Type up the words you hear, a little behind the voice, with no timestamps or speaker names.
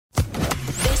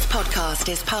podcast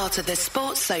is part of the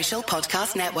Sports Social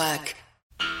Podcast Network.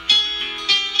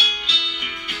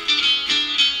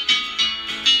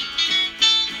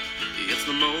 It's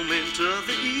the moment of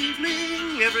the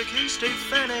evening every K-State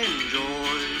fan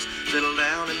enjoys. Settle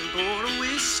down and pour a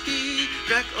whiskey,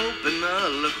 crack open a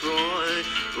LaCroix.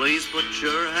 Please put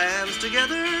your hands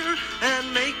together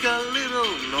and make a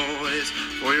little noise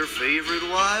for your favorite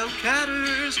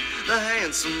Wildcatters, the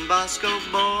handsome Bosco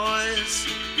boys.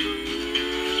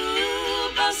 Ooh,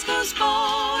 Bosco's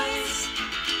boys.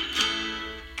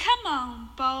 Come on,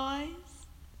 boys.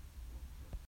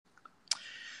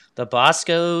 The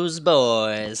Bosco's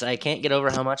Boys. I can't get over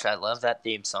how much I love that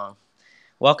theme song.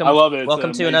 Welcome. I love it.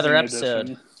 Welcome to another Addition.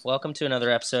 episode. Welcome to another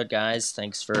episode, guys.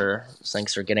 Thanks for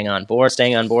getting on board,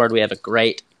 staying on board. We have a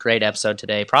great episode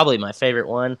today. Probably my favorite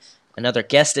one. Another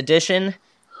guest edition.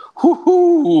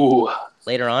 Woo-hoo.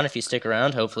 Later on, if you stick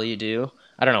around, hopefully you do.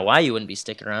 I don't know why you wouldn't be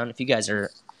sticking around. If you guys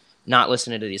are not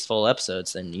listening to these full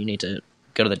episodes, then you need to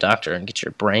go to the doctor and get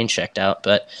your brain checked out.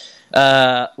 But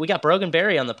we got Brogan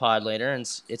Berry on the pod later, and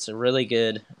it's a really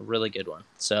good one.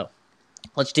 So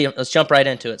let's jump right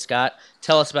into it. Scott,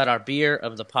 tell us about our beer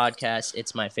of the podcast.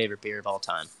 It's my favorite beer of all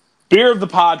time. Beer of the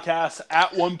podcast,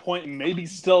 at one point, and maybe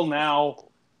still now,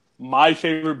 my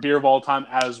favorite beer of all time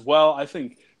as well. I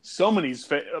think so many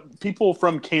people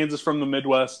from Kansas, from the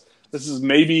Midwest, this is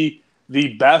maybe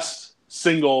the best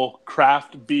single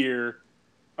craft beer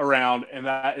around, and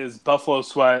that is Buffalo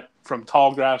Sweat from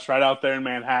Tallgrass right out there in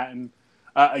Manhattan.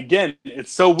 Again,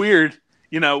 it's so weird.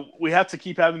 You know, we have to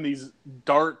keep having these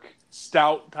dark,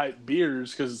 stout-type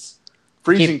beers because it's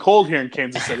freezing cold here in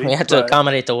Kansas City. We have to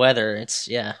accommodate the weather.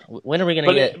 When are we going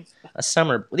to get a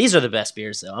summer? These are the best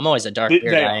beers, though. I'm always a dark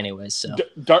beer guy anyways. So.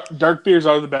 Dark beers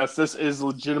are the best. This is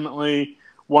legitimately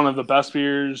one of the best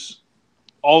beers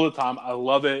all the time. I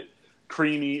love it.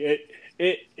 Creamy.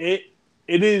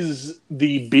 It is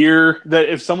the beer that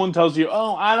if someone tells you,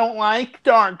 oh, I don't like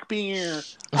dark beer,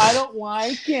 I don't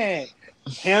like it,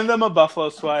 hand them a Buffalo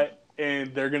Sweat,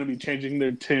 and they're going to be changing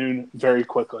their tune very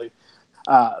quickly.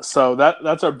 So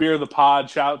that's our beer of the pod.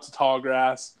 Shout out to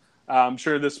Tallgrass. I'm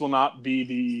sure this will not be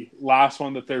the last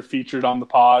one that they're featured on the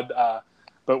pod,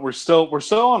 but we're still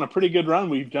on a pretty good run.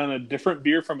 We've done a different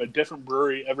beer from a different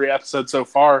brewery every episode so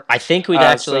far. I think we've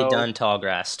actually done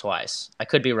Tallgrass twice. I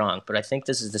could be wrong, but I think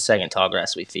this is the second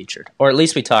Tallgrass we featured, or at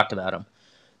least we talked about them.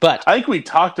 But I think we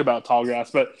talked about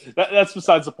Tallgrass, but that's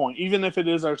besides the point. Even if it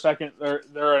is our second,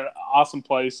 they're an awesome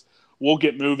place. We'll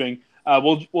get moving.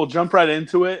 We'll jump right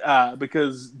into it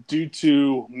because due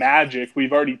to magic,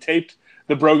 we've already taped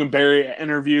the Brogan Berry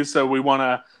interview, so we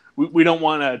don't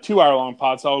want a 2-hour-long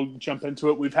pod, so I'll jump into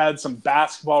it. We've had some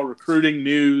basketball recruiting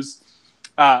news.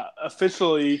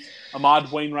 Officially,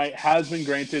 Ahmad Wainwright has been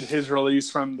granted his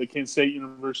release from the Kansas State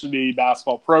University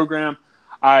basketball program.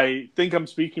 I think I'm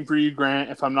speaking for you, Grant.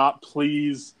 If I'm not,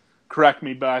 please correct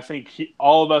me, but I think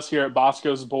all of us here at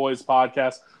Bosco's Boys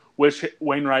podcast wish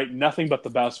Wainwright nothing but the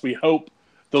best. We hope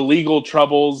the legal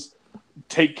troubles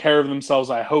take care of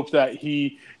themselves. I hope that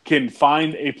he can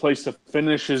find a place to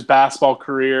finish his basketball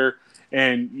career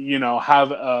and, you know,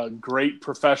 have a great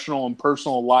professional and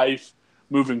personal life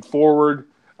moving forward.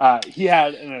 He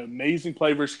had an amazing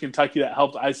play versus Kentucky that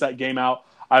helped ice that game out.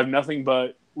 I have nothing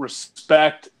but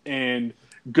respect and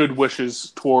good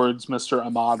wishes towards Mr.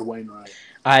 Ahmad Wainwright.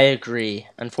 I agree.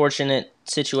 Unfortunate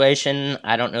situation.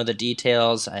 I don't know the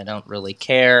details. I don't really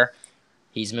care.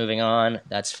 He's moving on.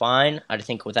 That's fine. I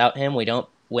think without him, we don't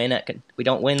win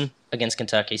against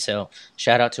Kentucky. So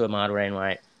shout out to Ahmad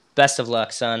Wainwright. Best of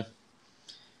luck, son.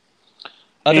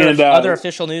 Other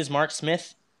official news: Mark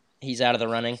Smith, he's out of the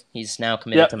running. He's now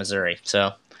committed to Missouri.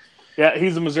 So yeah,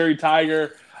 he's a Missouri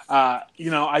Tiger. I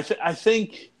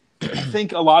think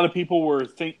a lot of people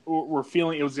were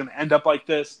feeling it was going to end up like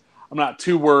this. I'm not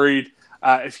too worried.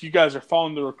 If you guys are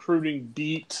following the recruiting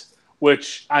beat,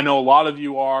 which I know a lot of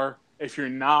you are, if you're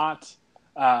not,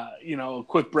 a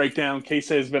quick breakdown.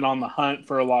 K-State has been on the hunt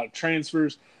for a lot of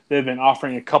transfers. They've been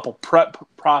offering a couple prep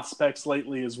prospects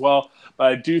lately as well. But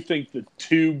I do think the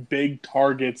two big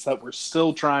targets that we're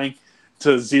still trying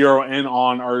to zero in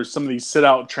on are some of these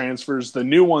sit-out transfers. The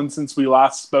new one since we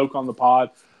last spoke on the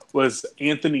pod was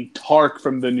Anthony Tark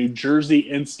from the New Jersey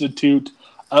Institute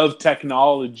of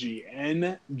Technology,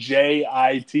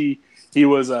 NJIT. He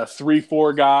was a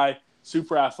 3-4 guy,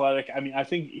 super athletic. I mean, I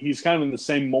think he's kind of in the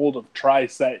same mold of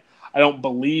Trice that I don't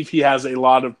believe he has a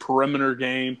lot of perimeter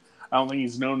game. I don't think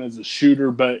he's known as a shooter,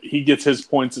 but he gets his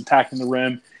points attacking the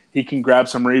rim. He can grab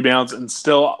some rebounds, and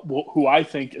still who I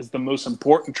think is the most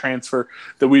important transfer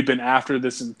that we've been after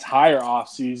this entire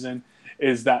offseason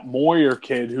is that Moyer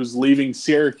kid who's leaving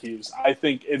Syracuse. I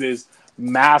think it is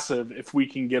massive if we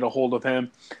can get a hold of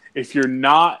him. If you're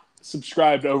not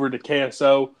subscribed over to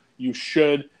KSO, you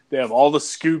should. They have all the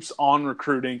scoops on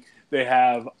recruiting. They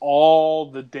have all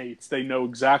the dates. They know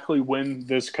exactly when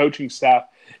this coaching staff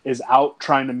is out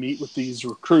trying to meet with these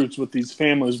recruits, with these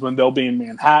families, when they'll be in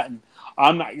Manhattan.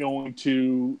 I'm not going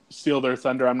to steal their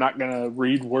thunder. I'm not going to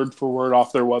read word for word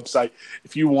off their website.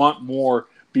 If you want more,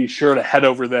 be sure to head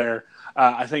over there.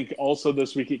 I think also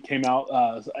this week it came out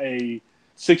a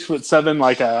 6'7",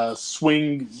 like a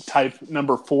swing type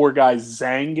number 4 guy,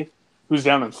 Zhang, who's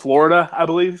down in Florida, I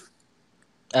believe.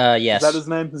 Yes. Is that his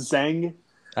name? Zhang?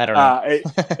 I don't know.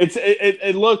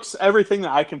 It looks, everything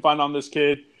that I can find on this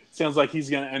kid sounds like he's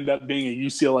going to end up being a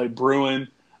UCLA Bruin,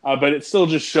 but it still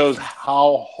just shows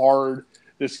how hard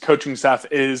this coaching staff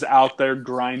is out there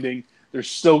grinding. There's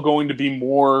still going to be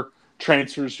more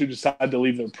transfers who decide to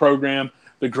leave their program.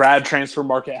 The grad transfer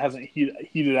market hasn't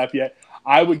heated up yet.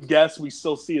 I would guess we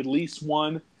still see at least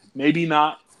one, maybe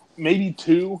not, maybe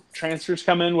 2 transfers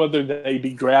come in, whether they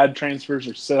be grad transfers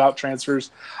or sit-out transfers.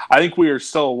 I think we are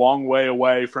still a long way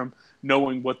away from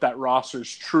knowing what that roster is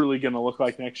truly going to look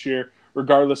like next year.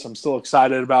 Regardless, I'm still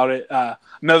excited about it.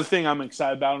 Another thing I'm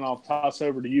excited about, and I'll toss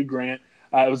over to you, Grant,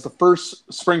 it was the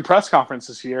first spring press conference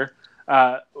this year.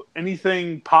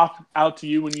 Anything pop out to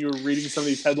you when you were reading some of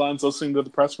these headlines, listening to the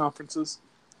press conferences?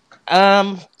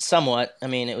 Somewhat. I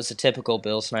mean, it was a typical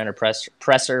Bill Snyder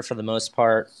presser for the most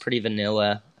part, pretty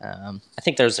vanilla. I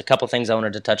think there's a couple things I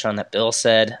wanted to touch on that Bill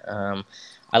said.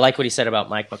 I like what he said about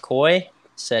Mike McCoy.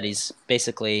 Said he's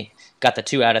basically got the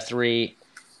 2 out of 3.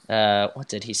 What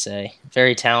did he say?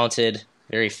 Very talented,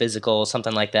 very physical,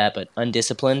 something like that, but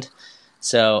undisciplined.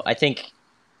 So I think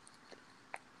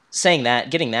saying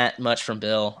that, getting that much from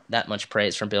Bill, that much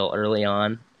praise from Bill early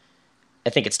on, I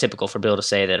think it's typical for Bill to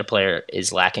say that a player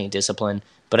is lacking discipline,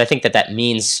 but I think that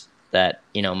means that,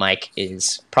 Mike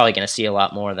is probably going to see a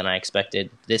lot more than I expected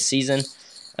this season.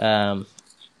 I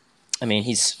mean,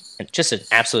 he's just an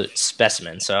absolute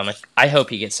specimen, so I hope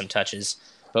he gets some touches,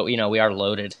 but, we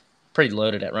are pretty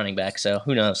loaded at running back, so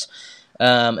who knows.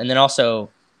 And then also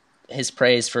his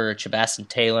praise for Chabastin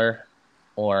Taylor,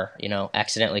 or,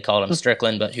 accidentally called him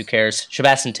Strickland, but who cares?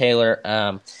 Chabastin Taylor,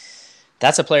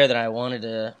 that's a player that I wanted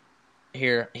to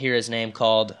hear his name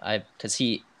called, because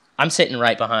I'm sitting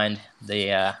right behind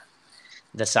the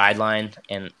sideline,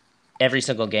 and every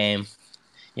single game,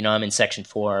 I'm in section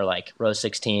 4, like row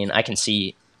 16. I can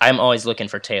see. I'm always looking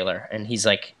for Taylor, and he's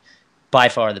like by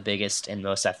far the biggest and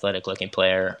most athletic looking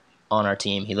player on our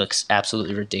team. He looks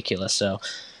absolutely ridiculous. So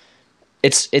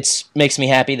it's makes me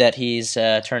happy that he's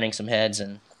turning some heads,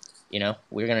 and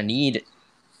we're gonna need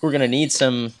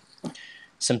some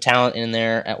talent in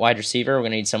there at wide receiver. We're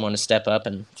going to need someone to step up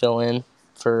and fill in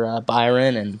for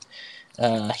Byron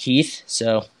and Heath.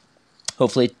 So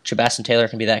hopefully Chabastin Taylor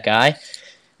can be that guy.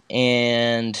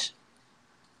 And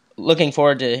looking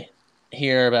forward to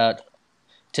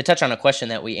touch on a question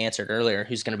that we answered earlier,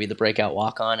 who's going to be the breakout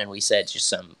walk-on, and we said just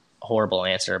some horrible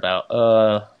answer about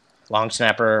long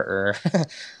snapper or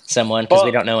someone, because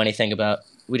we didn't know anything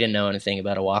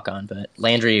about a walk-on. But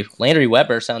Landry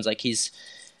Weber sounds like he's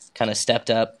kind of stepped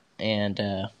up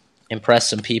and impressed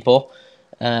some people.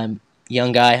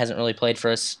 Young guy, hasn't really played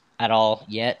for us at all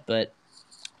yet, but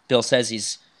Bill says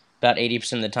he's about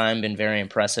 80% of the time been very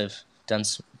impressive, done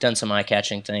some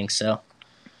eye-catching things. So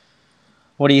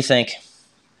what do you think?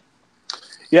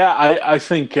 Yeah, I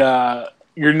think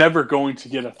you're never going to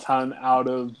get a ton out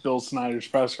of Bill Snyder's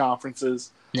press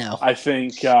conferences. No. I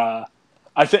think I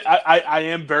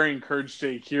am very encouraged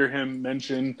to hear him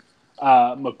mention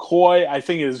McCoy. I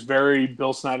think it is very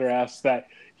Bill Snyder-esque that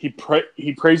he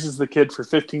praises the kid for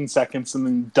 15 seconds and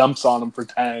then dumps on him for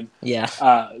 10.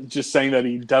 Yeah. Just saying that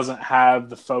he doesn't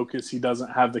have the focus, he doesn't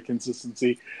have the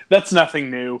consistency. That's nothing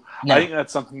new. No. I think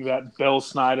that's something that Bill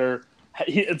Snyder,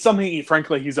 it's something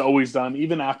frankly he's always done.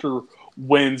 Even after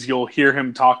wins, you'll hear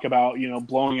him talk about,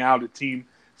 blowing out a team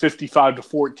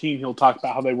 55-14. He'll talk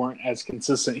about how they weren't as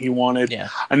consistent he wanted. Yeah.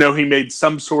 I know he made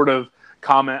some sort of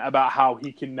comment about how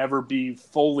he can never be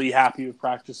fully happy with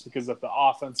practice because if the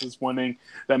offense is winning,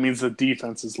 that means the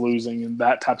defense is losing and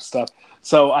that type of stuff.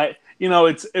 So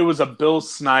it was a Bill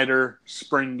Snyder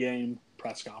spring game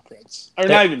press conference, or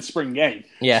not even spring game,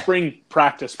 spring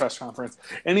practice press conference.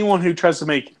 Anyone who tries to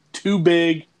make too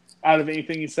big out of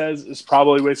anything he says is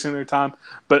probably wasting their time.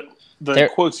 But the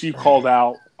quotes you called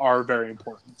out are very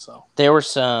important. So there were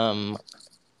some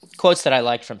quotes that I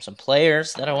liked from some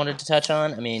players that I wanted to touch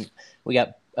on. I mean, we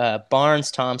got Barnes,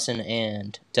 Thompson,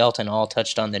 and Delton all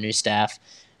touched on the new staff,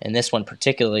 and this one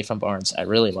particularly from Barnes I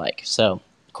really like. So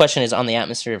the question is on the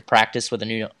atmosphere of practice with a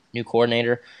new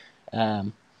coordinator.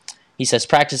 He says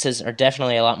practices are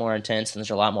definitely a lot more intense, and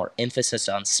there's a lot more emphasis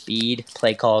on speed,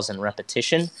 play calls, and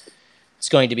repetition. It's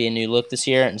going to be a new look this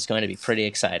year, and it's going to be pretty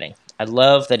exciting. I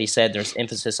love that he said there's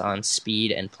emphasis on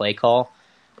speed and play call,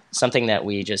 something that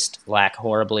we just lack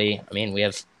horribly. I mean, we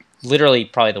have literally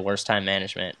probably the worst time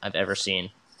management I've ever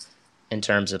seen in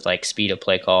terms of like speed of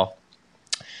play call.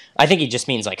 I think he just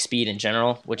means like speed in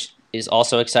general, which is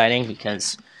also exciting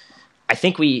because I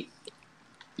think we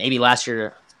maybe last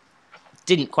year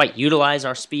didn't quite utilize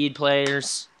our speed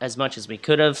players as much as we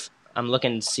could have. I'm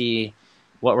looking to see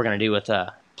what we're going to do with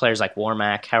players like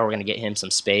Warmack, how we're going to get him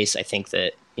some space. I think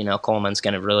that, Coleman's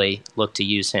going to really look to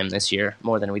use him this year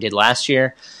more than we did last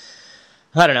year.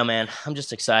 I don't know, man. I'm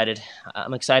just excited.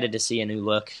 I'm excited to see a new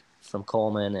look from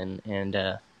Coleman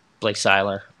and Blake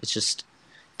Seiler. It just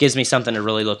gives me something to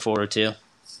really look forward to.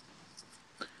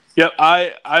 Yep,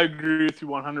 I agree with you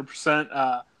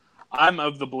 100%. I'm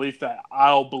of the belief that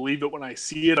I'll believe it when I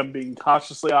see it. I'm being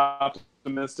cautiously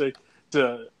optimistic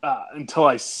until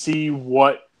I see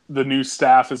what the new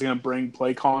staff is going to bring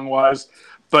play calling wise.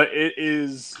 But it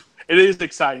is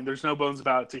exciting. There's no bones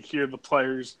about it to hear the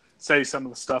players say some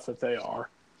of the stuff that they are.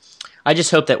 I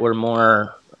just hope that we're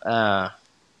more, I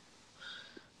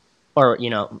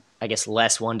guess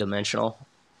less one-dimensional.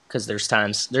 Because there's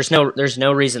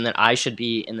no reason that I should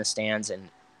be in the stands and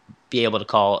be able to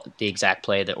call the exact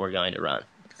play that we're going to run.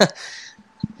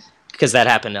 Because that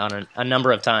happened on a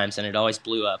number of times and it always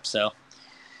blew up. So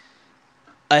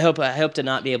I hope to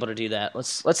not be able to do that.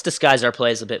 Let's disguise our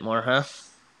plays a bit more, huh?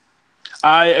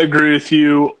 I agree with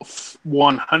you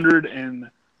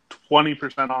 120%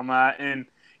 on that. And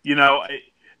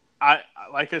I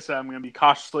like I said, I'm going to be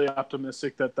cautiously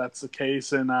optimistic that that's the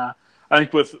case. And I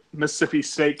think with Mississippi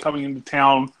State coming into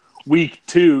town week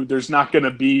 2, there's not going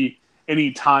to be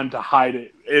any time to hide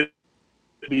it. It'll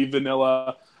be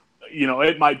vanilla.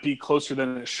 It might be closer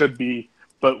than it should be.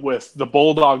 But with the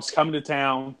Bulldogs coming to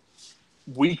town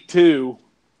week 2,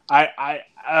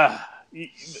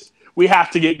 we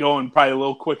have to get going probably a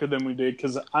little quicker than we did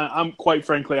because I'm quite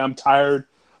frankly, I'm tired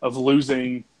of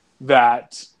losing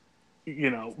that,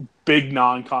 big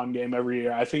non-con game every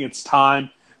year. I think it's time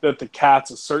that the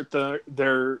Cats assert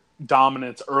their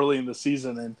dominance early in the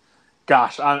season, and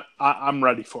gosh, I'm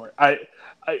ready for it. I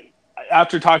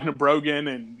after talking to Brogan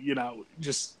and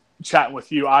just chatting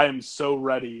with you, I am so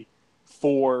ready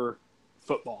for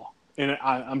football, and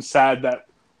I'm sad that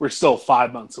we're still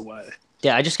 5 months away.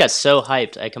 Yeah, I just got so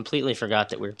hyped. I completely forgot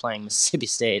that we were playing Mississippi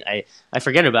State. I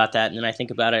forget about that, and then I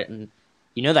think about it, and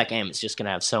that game is just going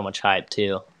to have so much hype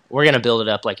too. We're going to build it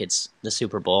up like it's the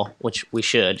Super Bowl, which we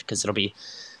should, because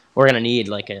we're going to need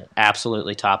like an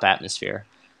absolutely top atmosphere.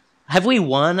 Have we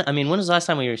won? I mean, when was the last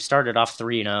time we started off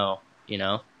 3-0,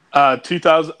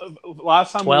 2000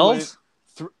 last time 12? we went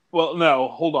well, no,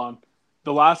 hold on.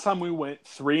 The last time we went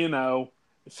 3-0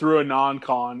 through a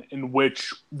non-con in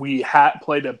which we had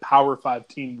played a Power 5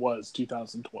 team was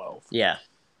 2012. Yeah.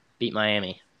 Beat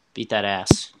Miami. Beat that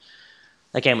ass.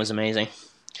 That game was amazing.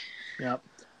 Yep.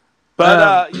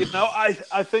 But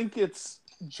I think it's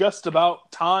just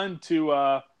about time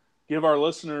to give our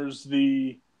listeners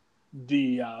the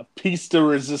piece de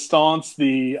resistance,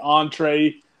 the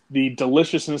entree, the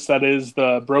deliciousness that is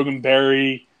the Brogan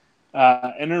Berry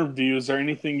interview. Is there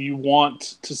anything you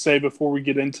want to say before we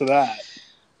get into that?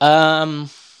 I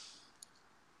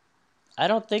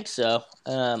don't think so.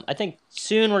 I think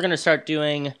soon we're gonna start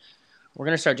doing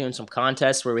some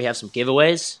contests where we have some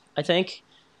giveaways. I think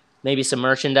maybe some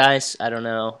merchandise. I don't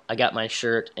know. I got my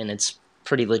shirt and it's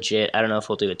pretty legit. I don't know if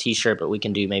we'll do a T-shirt, but we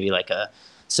can do maybe like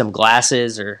some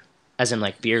glasses, or as in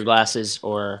like beer glasses,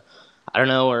 or I don't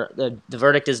know. Or the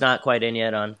verdict is not quite in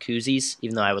yet on koozies,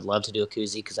 even though I would love to do a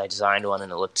koozie because I designed one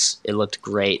and it looked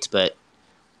great, but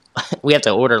we have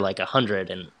to order like 100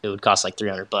 and it would cost like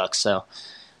 $300. So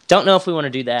don't know if we want to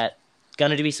do that.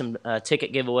 Gonna do some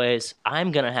ticket giveaways.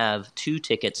 I'm gonna have 2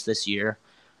 tickets this year.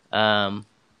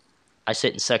 I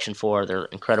sit in section 4. They're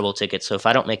incredible tickets. So if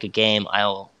I don't make a game, I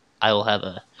will have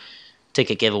a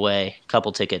ticket giveaway,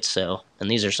 couple tickets. So, and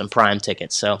these are some prime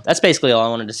tickets. So that's basically all I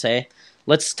wanted to say.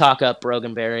 Let's talk up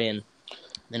Brogan Berry and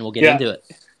then we'll get into it.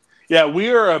 Yeah, we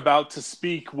are about to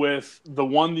speak with the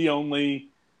one, the only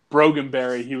Brogan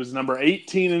Berry. He was number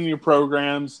 18 in your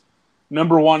programs,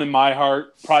 number 1 in my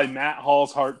heart, probably Matt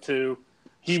Hall's heart too.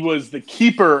 He was the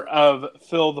keeper of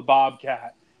Phil the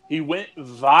Bobcat. He went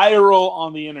viral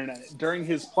on the internet during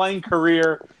his playing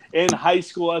career in high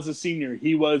school as a senior.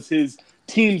 He was his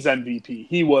team's MVP.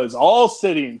 He was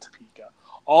all-city in Topeka,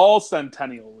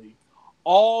 all-Centennial League,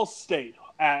 all-state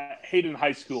at Hayden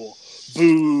High School.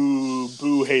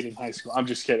 Boo Hayden High School. I'm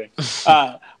just kidding.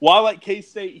 While at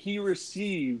K-State, he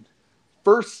received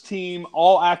first team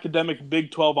all academic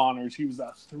Big 12 honors. He was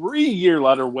a 3-year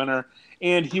letter winner,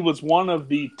 and he was one of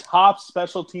the top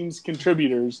special teams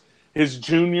contributors his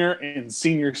junior and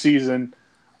senior season.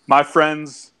 My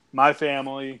friends, my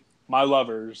family, my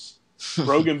lovers,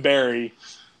 Brogan Berry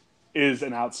is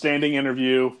an outstanding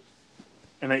interview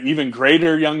and an even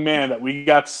greater young man that we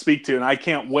got to speak to, and I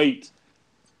can't wait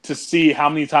to see how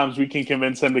many times we can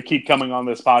convince him to keep coming on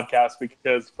this podcast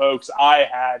because, folks, I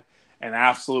had an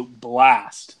absolute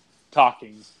blast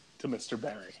talking to Mr.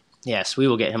 Berry. Yes, we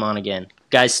will get him on again.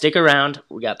 Guys, stick around.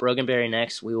 We got Brogan Berry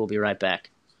next. We will be right back.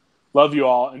 Love you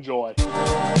all. Enjoy.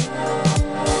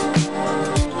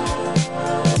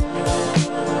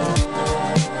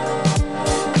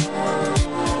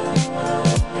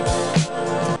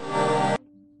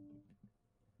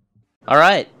 All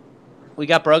right. We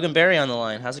got Brogan Berry on the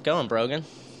line. How's it going, Brogan?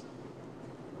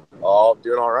 Oh, I'm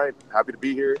doing all right. Happy to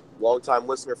be here. Long-time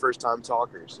listener, first-time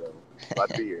talker, so glad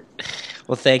to be here.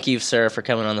 Well, thank you, sir, for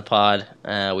coming on the pod.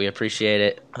 We appreciate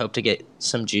it. Hope to get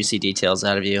some juicy details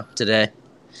out of you today.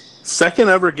 Second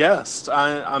ever guest.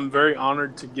 I'm very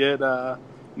honored to get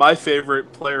my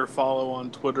favorite player follow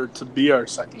on Twitter to be our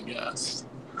second guest.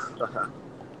 All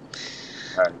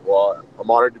right, well, I'm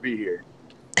honored to be here.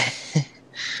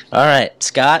 All right,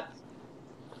 Scott,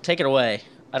 take it away.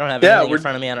 I don't have anything in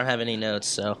front of me. I don't have any notes,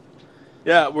 so.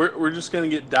 Yeah, we're just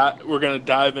gonna we're gonna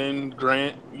dive in.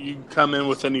 Grant, you come in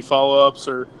with any follow ups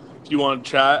or if you want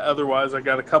to chat. Otherwise, I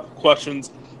got a couple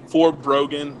questions for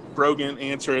Brogan. Brogan,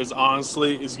 answer as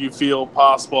honestly as you feel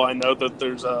possible. I know that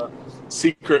there's a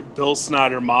secret Bill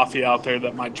Snyder mafia out there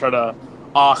that might try to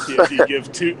off you if you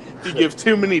give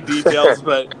too many details,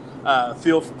 but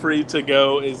feel free to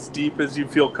go as deep as you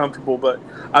feel comfortable. But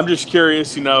I'm just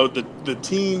curious. The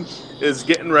team is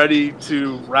getting ready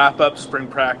to wrap up spring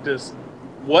practice.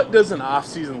 What does an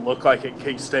off-season look like at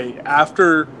K-State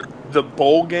after the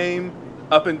bowl game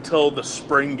up until the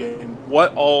spring game?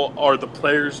 What all are the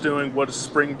players doing? What does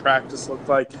spring practice look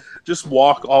like? Just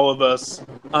walk all of us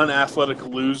unathletic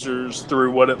losers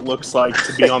through what it looks like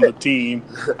to be on the team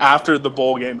after the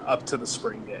bowl game up to the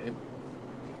spring game.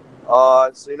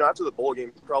 After the bowl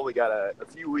game, you probably got a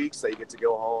few weeks that you get to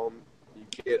go home. You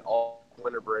get all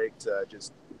winter break to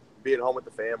just be at home with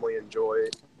the family, enjoy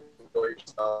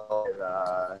yourself. And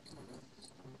as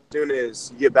soon as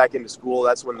you get back into school,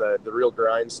 that's when the real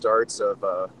grind starts of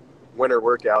winter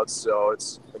workouts. So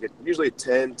it's usually a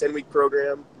 10-week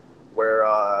program where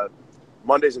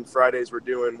Mondays and Fridays we're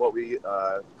doing what we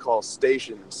call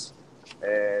stations.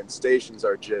 And stations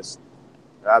are just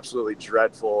absolutely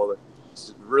dreadful. It's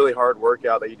a really hard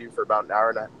workout that you do for about an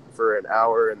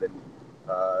hour and then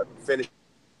finish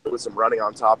with some running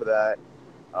on top of that.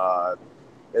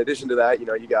 In addition to that,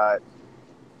 you got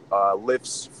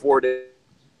lifts 4 days,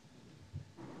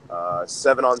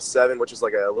 7-on-7, which is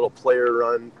like a little player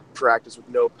run practice with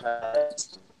no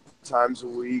pads times a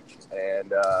week.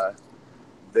 And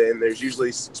then there's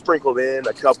usually sprinkled in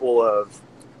a couple of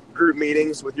group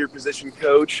meetings with your position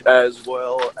coach, as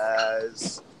well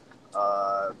as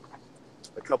a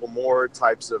couple more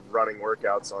types of running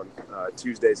workouts on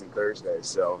Tuesdays and Thursdays.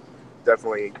 So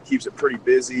definitely keeps it pretty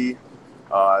busy.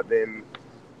 Then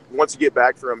once you get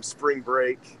back from spring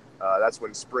break, that's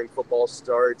when spring football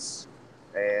starts.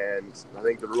 And I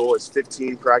think the rule is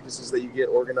 15 practices that you get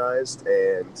organized,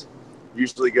 and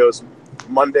usually goes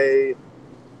Monday,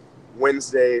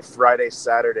 Wednesday, Friday,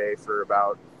 Saturday for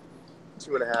about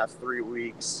 2.5-3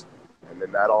 weeks. And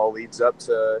then that all leads up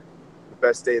to the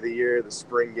best day of the year, the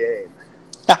spring game.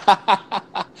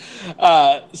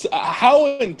 So how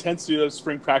intense do those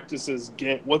spring practices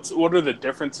get? What are the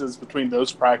differences between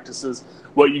those practices,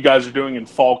 what you guys are doing in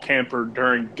fall camp or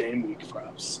during game week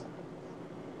preps?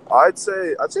 I'd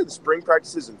say the spring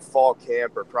practices and fall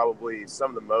camp are probably some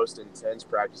of the most intense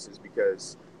practices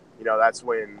because, that's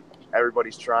when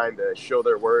everybody's trying to show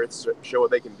their worth, show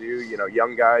what they can do.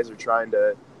 Young guys are trying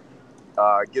to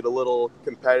get a little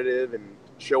competitive and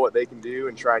show what they can do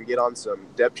and try and get on some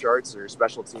depth charts or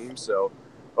special teams. So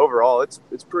overall,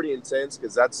 it's pretty intense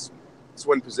because that's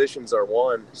when positions are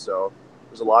won. So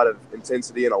there's a lot of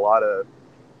intensity and a lot of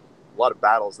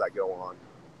battles that go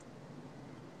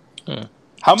on.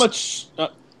 How much?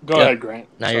 Go ahead, Grant.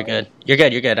 No, you're good. You're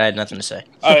good. I had nothing to say.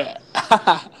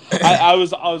 I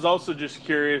was also just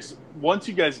curious. Once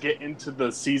you guys get into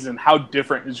the season, how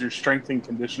different is your strength and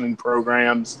conditioning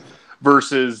programs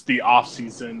versus the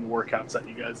off-season workouts that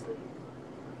you guys do?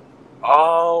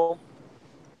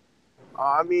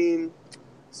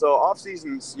 So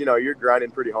off-seasons, you're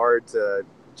grinding pretty hard to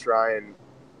try and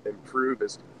improve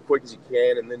as quick as you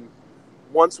can. And then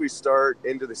once we start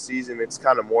into the season, it's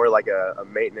kind of more like a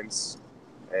maintenance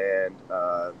and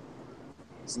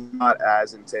it's not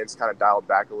as intense, kind of dialed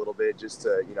back a little bit just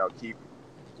to, keep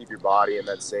your body in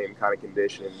that same kind of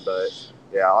condition. But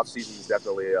yeah, off season is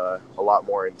definitely a lot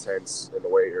more intense in the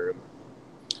weight room.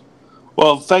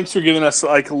 Well, thanks for giving us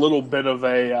like a little bit of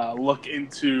a look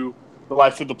into the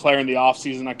life of the player in the off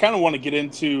season. I kind of want to get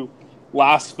into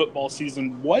last football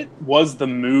season. What was the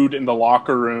mood in the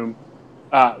locker room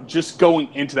just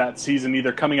going into that season,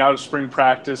 either coming out of spring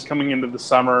practice, coming into the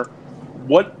summer?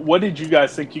 What did you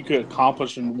guys think you could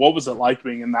accomplish, and what was it like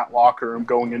being in that locker room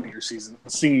going into your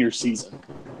senior season?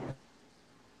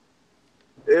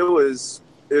 It was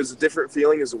a different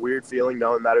feeling. It was a weird feeling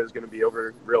knowing that it was going to be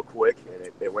over real quick, and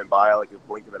it went by like a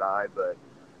blink of an eye. But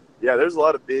yeah, there's a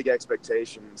lot of big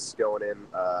expectations going in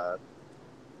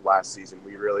last season.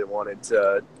 We really wanted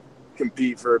to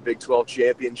compete for a Big 12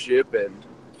 championship, and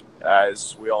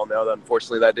as we all know,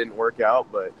 unfortunately that didn't work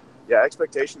out. But yeah,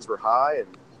 expectations were high,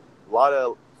 and a lot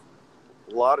of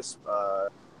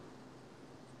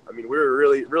we were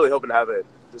really hoping to have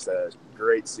just a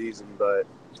great season, but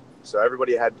so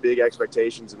everybody had big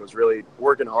expectations and was really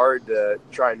working hard to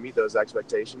try and meet those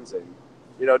expectations, and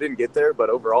didn't get there. But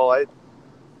overall, I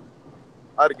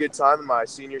had a good time in my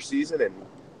senior season, and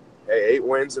hey, 8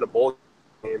 wins in a bowl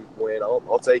game win,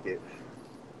 I'll take it.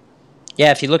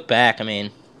 Yeah, if you look back, a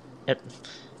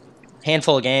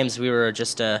handful of games we were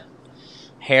just a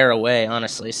hair away,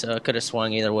 honestly, so it could have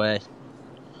swung either way.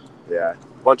 Yeah,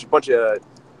 bunch of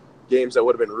games that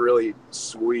would have been really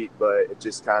sweet, but it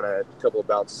just kind of a couple of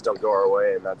bounces don't go our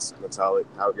way, and that's how it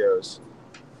goes.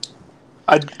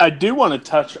 I do want to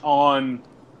touch on,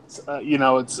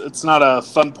 it's not a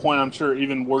fun point, I'm sure,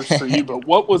 even worse for you, but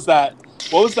what was that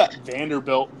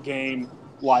Vanderbilt game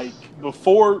like?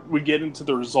 Before we get into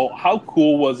the result, how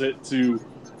cool was it to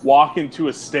walk into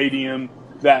a stadium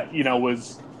that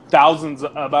was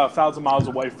about 1,000 miles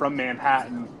away from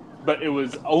Manhattan, but it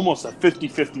was almost a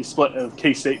 50-50 split of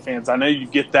K-State fans? I know you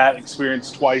get that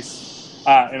experience twice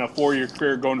in a 4-year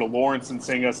career going to Lawrence and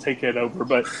seeing us take it over,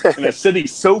 but in a city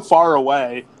so far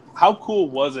away, how cool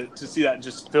was it to see that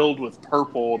just filled with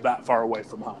purple that far away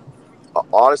from home?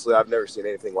 Honestly, I've never seen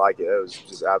anything like it. It was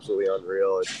just absolutely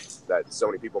unreal that so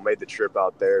many people made the trip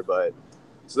out there. But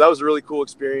so that was a really cool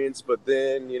experience. But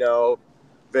then,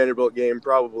 Vanderbilt game,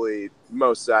 probably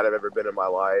most sad I've ever been in my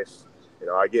life.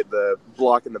 I get the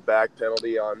block in the back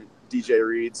penalty on DJ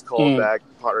Reed's called back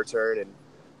punt return and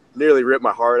nearly ripped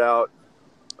my heart out.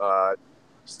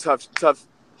 It's tough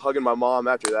hugging my mom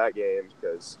after that game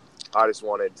because I just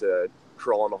wanted to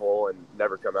crawl in a hole and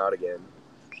never come out again.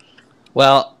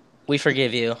 Well, we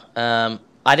forgive you. I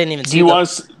didn't even see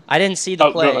I didn't see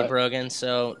the play, Brogan,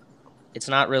 so it's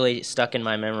not really stuck in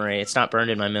my memory. It's not burned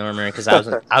in my memory because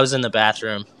I was in the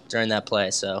bathroom during that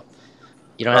play, so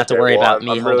you don't have to worry about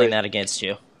me holding that against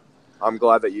you. I'm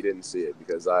glad that you didn't see it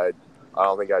because I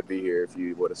don't think I'd be here if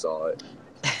you would have saw it.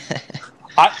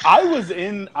 I was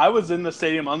in the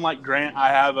stadium. Unlike Grant, I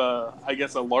have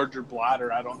a larger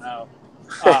bladder. I don't know,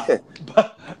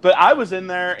 but I was in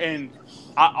there, and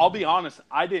I'll be honest,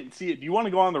 I didn't see it. Do you want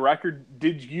to go on the record?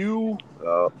 Did you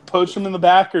poach him in the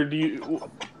back, or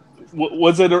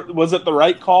was it the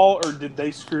right call, or did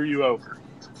they screw you over?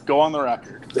 Go on the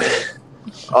record.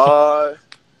 I'll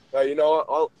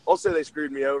say they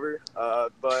screwed me over.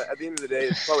 But at the end of the day,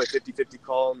 it's probably a 50-50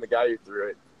 call, and the guy who threw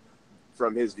it,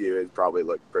 from his view, it probably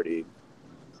looked pretty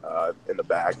in the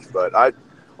back. But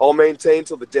I'll maintain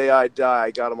till the day I die.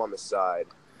 I got him on the side.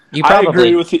 I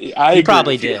agree with you. You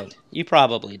probably did. You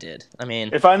probably did.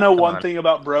 If I know one thing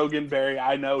about Brogan Barry,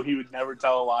 I know he would never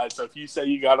tell a lie. So if you say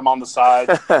you got him on the side,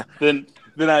 then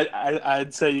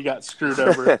I'd say you got screwed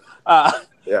over.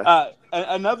 Yeah.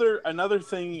 Another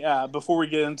thing before we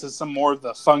get into some more of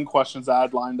the fun questions I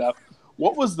had lined up,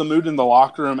 what was the mood in the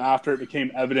locker room after it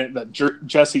became evident that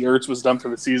Jesse Ertz was done for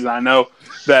the season? I know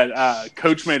that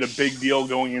Coach made a big deal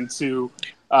going into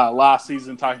last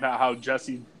season, talking about how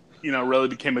Jesse, really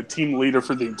became a team leader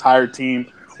for the entire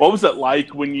team. What was it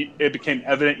like when it became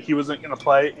evident he wasn't going to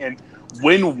play, and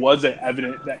when was it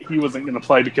evident that he wasn't going to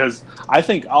play? Because I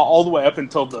think all the way up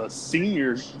until the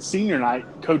senior night,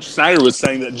 Coach Snyder was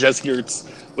saying that Jesse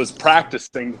Ertz was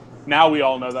practicing. Now we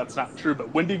all know that's not true.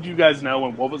 But when did you guys know,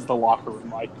 and what was the locker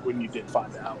room like when you did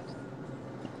find out?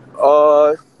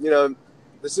 The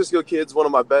Cisco kid's one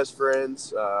of my best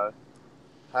friends.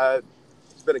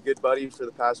 He's been a good buddy for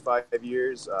the past 5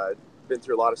 years. Been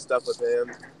through a lot of stuff with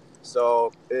him.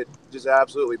 So it just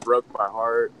absolutely broke my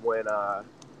heart when I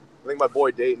think my boy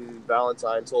Dayton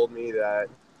Valentine told me that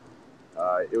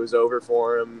it was over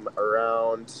for him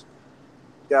around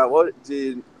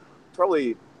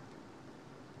probably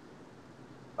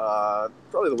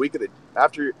the week of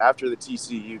after the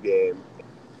TCU game.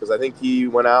 because I think he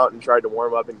went out and tried to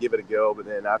warm up and give it a go, but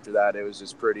then after that, it was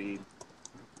just pretty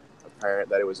apparent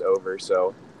that it was over.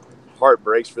 So heart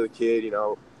breaks for the kid.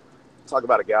 Talk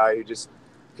about a guy who just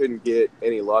couldn't get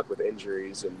any luck with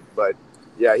injuries, but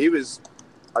yeah, he's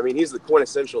the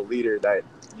quintessential leader that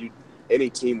any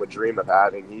team would dream of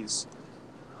having.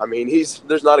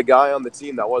 There's not a guy on the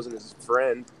team that wasn't his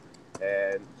friend,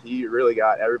 and he really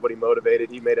got everybody motivated.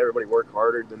 He made everybody work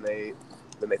harder than they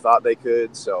thought they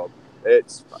could. So it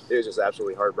was just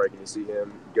absolutely heartbreaking to see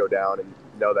him go down and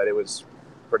know that it was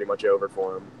pretty much over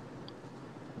for him.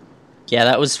 Yeah,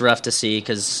 that was rough to see,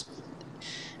 because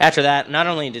after that, not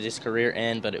only did his career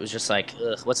end, but it was just like,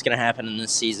 what's going to happen in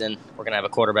this season? We're going to have a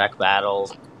quarterback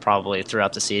battle probably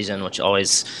throughout the season, which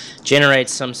always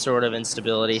generates some sort of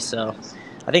instability. So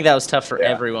I think that was tough for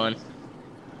everyone.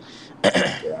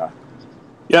 Yeah.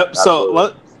 Yep.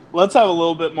 Absolutely. So let's have a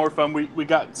little bit more fun. We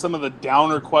got some of the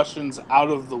downer questions out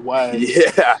of the way.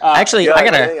 Yeah. Actually,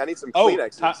 I need some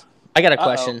Kleenexes. I got a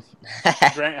question.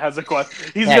 Grant has a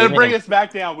question. He's Yeah, going to bring us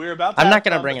back down. We're about to I'm have not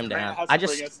going to fun, bring but him Grant down. has to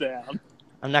bring us down.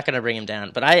 I'm not going to bring him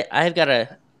down, but I've got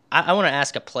I want to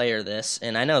ask a player this,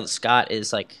 and I know that Scott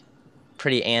is like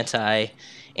pretty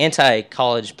anti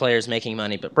college players making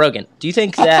money, but Brogan, do you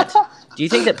think that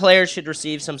players should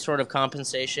receive some sort of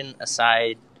compensation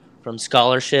aside from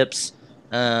scholarships?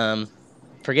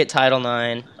 Forget Title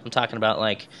IX. I'm talking about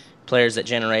like players that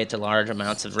generate the large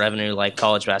amounts of revenue, like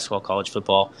college basketball, college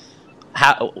football.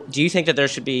 How do you think that there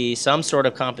should be some sort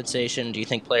of compensation? Do you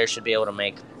think players should be able to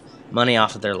make money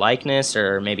off of their likeness,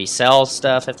 or maybe sell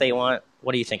stuff if they want?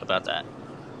 What do you think about that?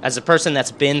 As a person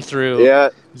that's been through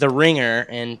the ringer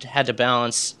and had to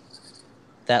balance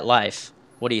that life,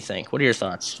 what do you think? What are your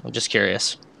thoughts? I'm just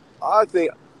curious. I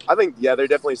think there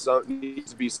definitely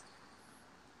needs to be.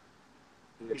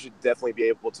 You should definitely be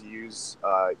able to use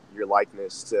your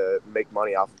likeness to make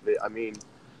money off of it.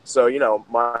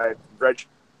 My red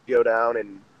go down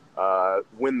and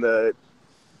win the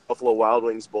Buffalo Wild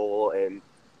Wings Bowl, and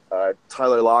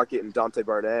Tyler Lockett and Dante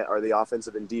Barnett are the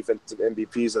offensive and defensive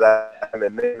MVPs of that.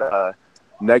 And then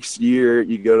next year,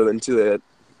 you go into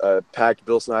the packed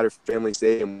Bill Snyder Family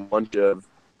Stadium, a bunch of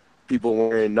people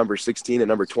wearing number 16 and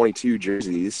number 22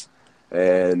 jerseys,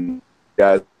 and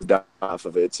guys die off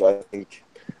of it. So I think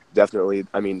definitely,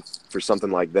 for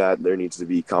something like that, there needs to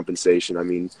be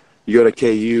compensation. You go to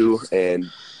KU and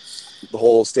the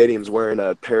whole stadium's wearing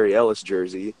a Perry Ellis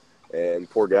jersey, and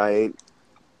poor guy ain't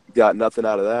got nothing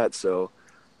out of that. So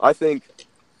I think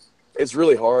it's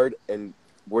really hard, and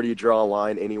where do you draw a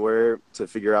line anywhere to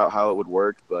figure out how it would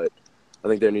work? But I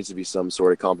think there needs to be some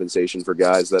sort of compensation for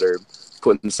guys that are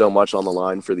putting so much on the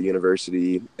line for the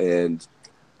university and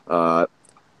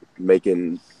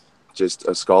making just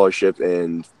a scholarship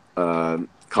and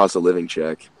cost of living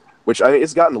check, which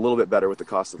it's gotten a little bit better with the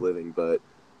cost of living, but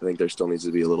I think there still needs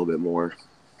to be a little bit more.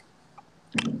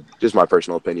 Just my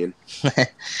personal opinion.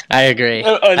 I agree.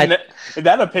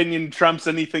 That opinion trumps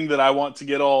anything that I want to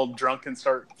get all drunk and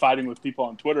start fighting with people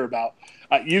on Twitter about.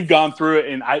 You've gone through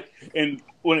it, and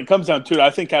when it comes down to it,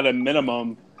 I think at a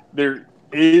minimum there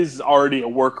is already a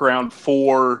workaround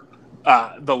for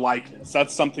the likeness.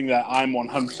 That's something that I'm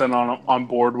 100% on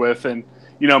board with, and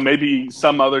maybe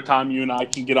some other time you and I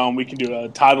can get on. We can do a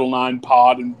Title IX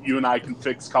pod, and you and I can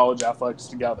fix college athletics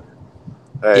together.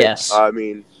 Hey, yes.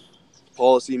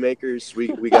 Policymakers,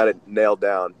 we got it nailed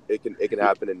down. It can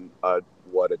happen in a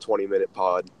 20-minute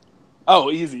pod. Oh,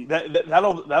 easy.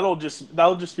 That'll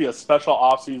just be a special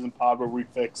off-season pod where we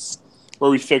fix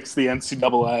the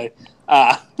NCAA.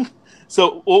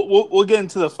 So we'll get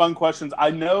into the fun questions. I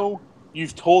know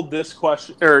you've told this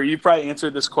question, or you've probably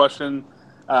answered this question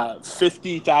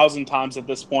 50,000 times at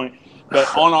this point.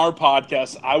 But on our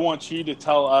podcast, I want you to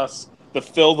tell us the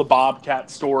Phil the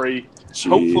Bobcat story.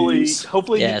 Jeez.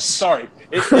 Hopefully. Yes. Sorry,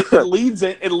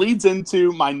 it leads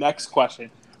into my next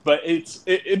question. But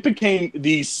it became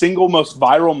the single most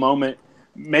viral moment,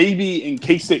 maybe in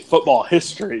K-State football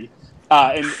history.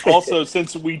 And also,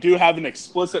 since we do have an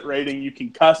explicit rating, you can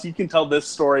cuss. You can tell this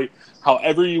story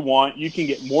however you want. You can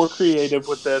get more creative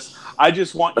with this. I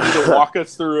just want you to walk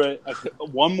us through it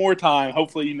one more time.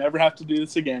 Hopefully, you never have to do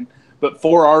this again. But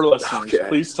for our listeners,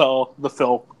 please tell the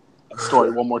Phil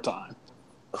story one more time.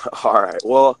 All right.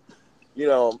 Well,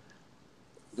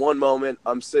 one moment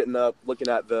I'm sitting up looking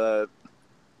at the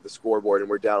scoreboard, and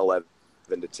we're down 11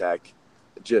 to Tech,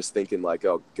 just thinking like,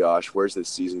 oh gosh, where's this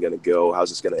season going to go? How's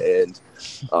this going to end?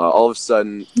 All of a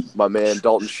sudden, my man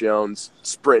Dalton Schoen's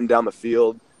sprinting down the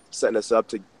field, setting us up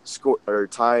to score or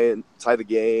tie the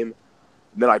game.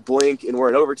 And then I blink, and we're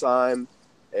in overtime,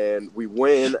 and we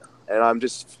win. And I'm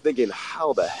just thinking,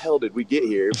 how the hell did we get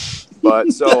here?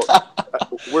 But so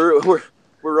we're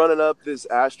we're running up this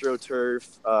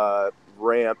AstroTurf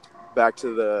ramp back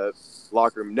to the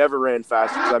locker room. Never ran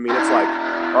faster because, I mean, it's like,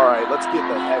 all right, let's get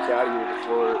the heck out of here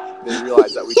before they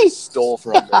realize that we just stole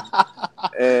from them.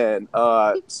 And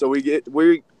so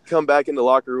we come back in the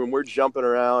locker room. We're jumping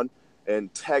around,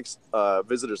 and Tech's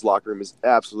visitors' locker room is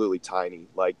absolutely tiny.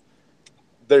 Like,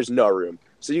 there's no room.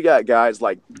 So you got guys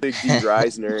like Big D.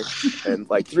 Reisner and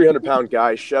like 300-pound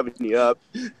guys shoving you up.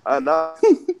 Not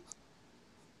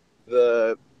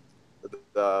the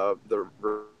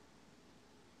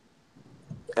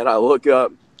and I look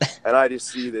up and I just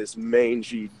see this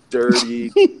mangy,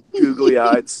 dirty,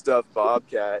 googly-eyed stuffed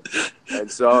bobcat. And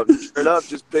so sure enough,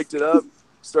 just picked it up,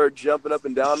 started jumping up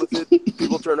and down with it.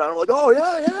 People turned around and were like, "Oh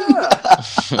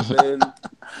yeah." And then,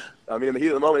 I mean, in the heat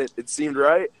of the moment, it seemed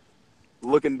right.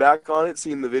 Looking back on it,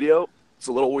 seeing the video, it's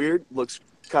a little weird. Looks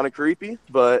kind of creepy,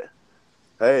 but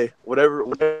hey, whatever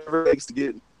it takes to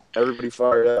get everybody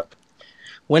fired up.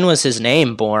 When was his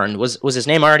name born? Was his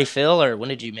name already Phil, or when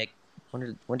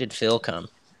did Phil come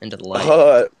into the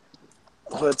light?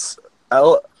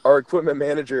 Our equipment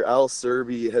manager Al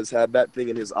Serby has had that thing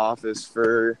in his office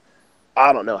for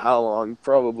I don't know how long,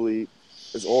 probably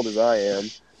as old as I am,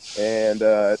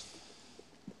 and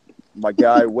my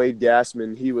guy Wade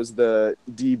Gassman, he was the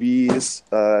DB's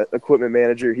equipment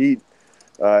manager. He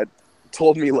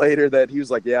told me later that he was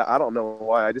like, "Yeah, I don't know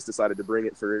why. I just decided to bring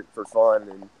it for fun."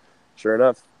 And sure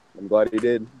enough, I'm glad he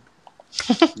did.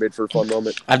 Made for a fun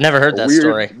moment. I've never heard that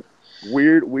story.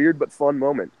 Weird, but fun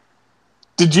moment.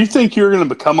 Did you think you were going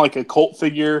to become like a cult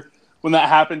figure when that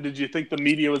happened? Did you think the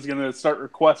media was going to start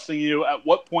requesting you? At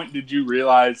what point did you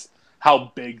realize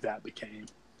how big that became?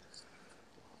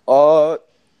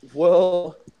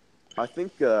 Well, I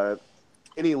think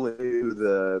Kenny Liu,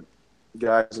 the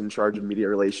guys in charge of media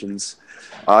relations,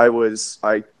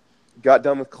 I got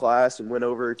done with class and went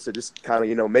over to just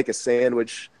kind of, make a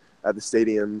sandwich at the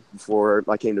stadium before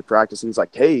I came to practice. And he's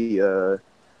like, "Hey, you're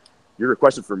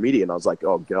requested for media." And I was like,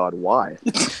 "Oh God, why?"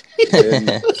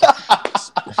 And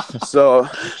so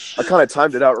I kind of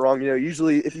timed it out wrong.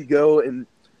 Usually if you go and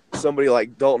somebody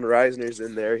like Dalton Reisner's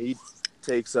in there, he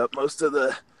takes up most of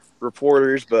the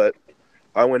reporters, but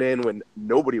I went in when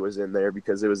nobody was in there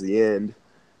because it was the end.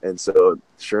 And so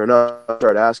sure enough, they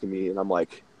started asking me, and I'm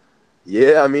like,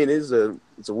 "Yeah, I mean, it's a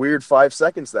weird 5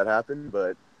 seconds that happened,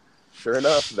 but sure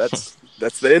enough, that's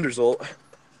the end result."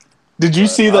 Did you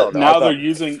see that now they're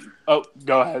using – oh,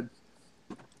 go ahead.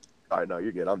 All right, no,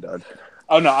 you're good. I'm done.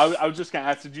 Oh, no, I was just going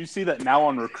to ask, did you see that now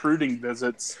on recruiting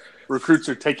visits, recruits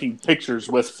are taking pictures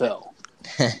with Phil?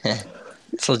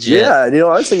 It's legit. Yeah, I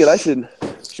was thinking I should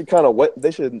kind of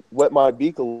wet my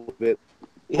beak a little bit.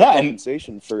 Yeah,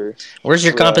 compensation for. Where's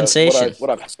your compensation?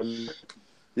 What I've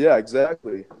yeah,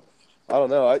 exactly. I don't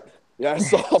know. I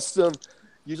saw some.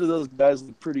 Usually those guys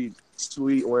look pretty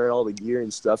sweet wearing all the gear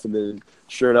and stuff, and then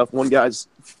sure enough, one guy's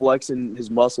flexing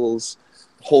his muscles,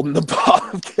 holding the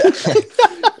bobcat.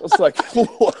 I was like,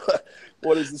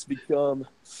 what has this become?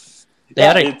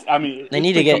 They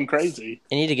need to get crazy.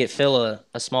 They need to get Phil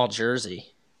a small jersey.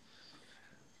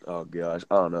 Oh gosh,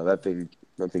 I don't know. That thing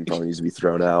probably needs to be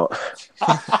thrown out.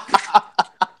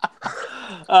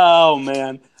 Oh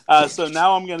man. So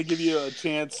now I'm going to give you a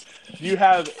chance. Do you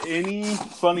have any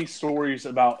funny stories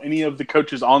about any of the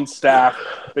coaches on staff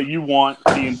that you want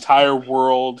the entire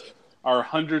world, our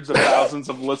hundreds of thousands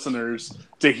of listeners,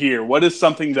 to hear? What is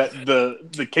something that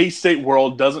the K-State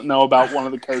world doesn't know about one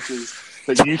of the coaches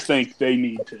that you think they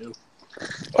need to?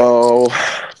 Oh,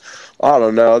 I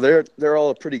don't know. They're all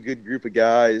a pretty good group of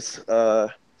guys. I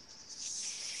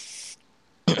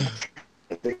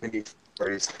think we need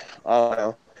stories. I don't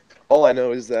know. All I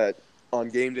know is that on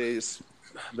game days,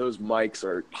 those mics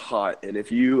are hot, and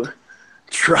if you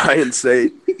try and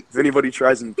if anybody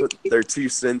tries and put their 2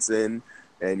 cents in,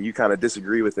 and you kind of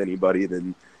disagree with anybody,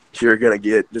 then you're gonna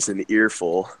get just an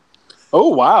earful. Oh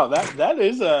wow, that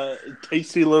is a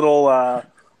tasty little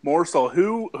morsel.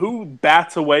 Who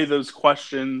bats away those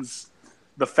questions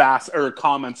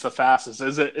comments the fastest?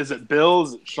 Is it Bill?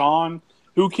 Is it Sean?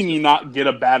 Who can you not get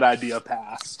a bad idea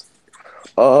past?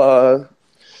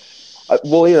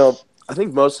 I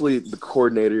think mostly the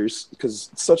coordinators, because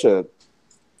it's such a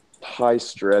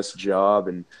high-stress job,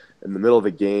 and in the middle of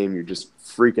the game, you're just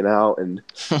freaking out, and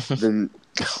then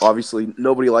obviously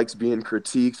nobody likes being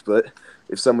critiqued, but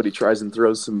if somebody tries and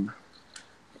throws some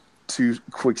 2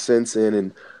 quick cents in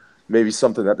and maybe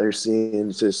something that they're seeing,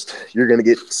 it's just you're going to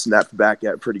get snapped back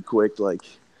at pretty quick. Like,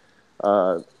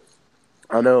 I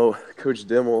know Coach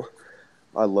Dimmel,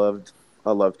 I loved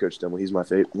Coach Dimmel. He's one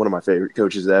of my favorite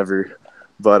coaches ever.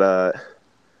 But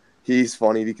he's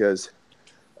funny because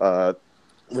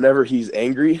whenever he's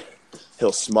angry,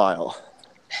 he'll smile.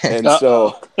 And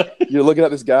so you're looking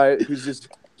at this guy who's just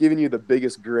giving you the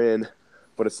biggest grin,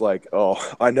 but it's like,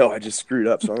 oh, I know I just screwed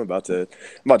up, so I'm about to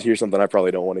hear something I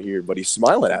probably don't want to hear, but he's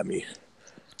smiling at me.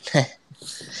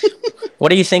 What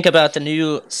do you think about the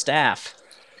new staff?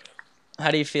 How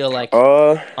do you feel like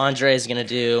Andre is going to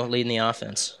do leading the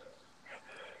offense?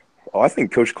 Oh, I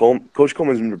think Coach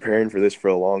Coleman's been preparing for this for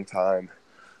a long time.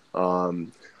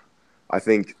 I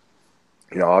think,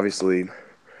 obviously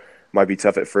might be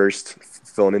tough at first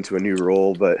filling into a new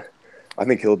role, but I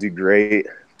think he'll do great.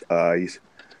 He's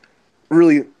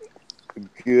really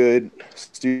good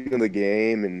student of the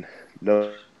game and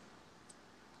no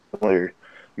player.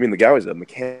 I mean, the guy was a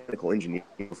mechanical engineer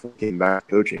before he came back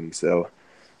coaching, so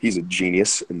he's a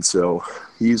genius, and so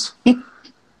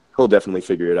he'll definitely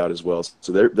figure it out as well.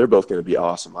 So they're both going to be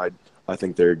awesome. I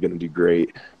think they're going to do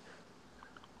great.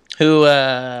 Who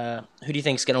do you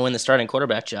think is going to win the starting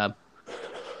quarterback job?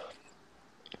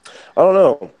 I don't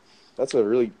know. That's a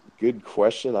really good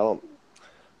question.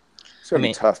 It's going to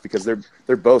be tough because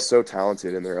they're both so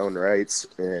talented in their own rights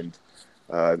and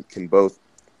can both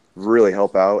really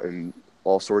help out in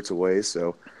all sorts of ways.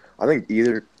 So I think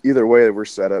either way we're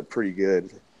set up pretty good.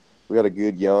 We got a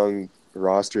good young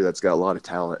roster that's got a lot of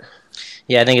talent.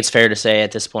 Yeah, I think it's fair to say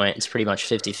at this point it's pretty much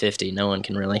 50-50. No one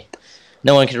can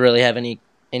really have any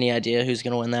idea who's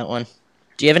going to win that one.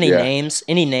 Do you have any names?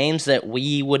 Any names that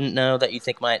we wouldn't know that you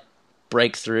think might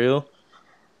break through?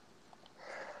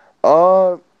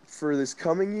 For this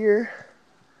coming year,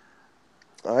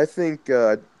 I think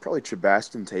probably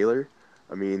Chebastin Taylor.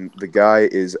 I mean, the guy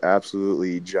is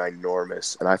absolutely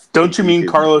ginormous, and don't you mean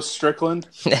Carlos Strickland?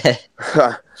 Yeah,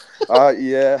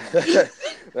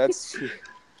 that's.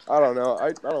 I don't know.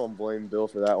 I don't blame Bill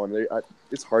for that one.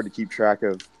 It's hard to keep track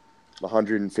of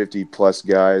 150 plus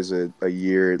guys a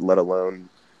year, let alone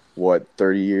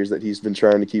 30 years that he's been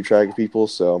trying to keep track of people.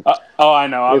 So I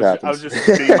know. I was just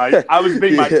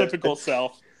being my typical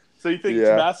self. So you think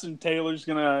Chebastin Taylor's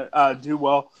gonna do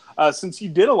well? Since you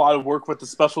did a lot of work with the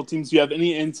special teams, do you have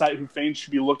any insight who Fane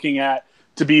should be looking at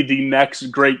to be the next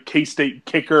great K-State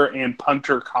kicker and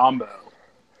punter combo?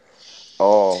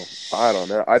 Oh, I don't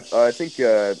know. I think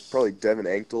probably Devin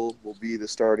Anktel will be the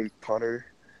starting punter.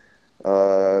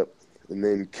 And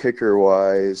then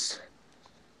kicker-wise,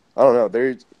 I don't know.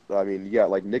 You got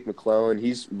like Nick McClellan.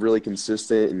 He's really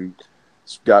consistent and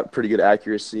got pretty good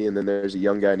accuracy. And then there's a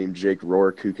young guy named Jake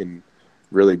Rourke who can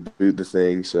really boot the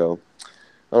thing. So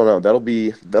I don't know. That'll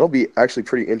be actually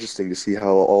pretty interesting to see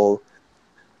how all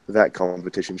that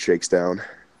competition shakes down.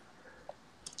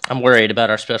 I'm worried about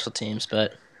our special teams,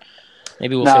 but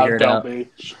maybe we'll figure it out. Be.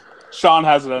 Sean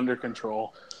has it under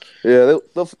control. Yeah,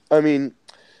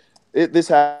 this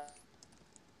happens.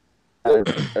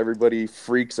 Everybody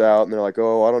freaks out, and they're like,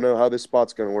 "Oh, I don't know how this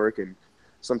spot's going to work." And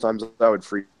sometimes I would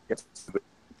freak out.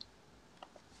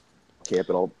 Camp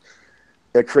and all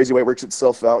that crazy way it works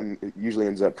itself out, and it usually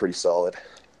ends up pretty solid.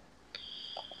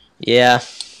 Yeah,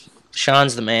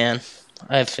 Sean's the man.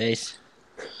 I have faith.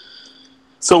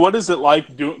 So, what is it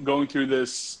like going through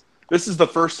this? This is the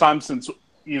first time since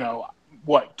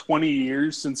 20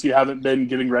 years since you haven't been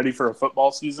getting ready for a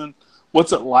football season.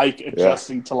 What's it like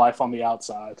adjusting to life on the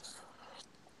outside?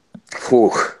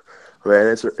 Whew. Man,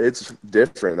 it's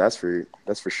different. That's for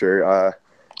sure.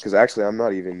 Because actually, I'm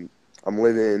living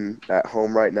at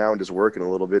home right now and just working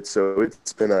a little bit. So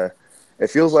it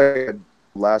feels like I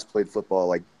last played football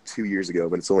like 2 years ago,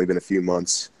 but it's only been a few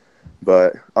months.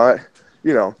 But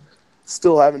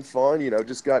still having fun.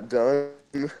 Just got done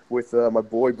with my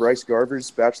boy Bryce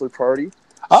Garver's bachelor party.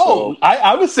 Oh, so,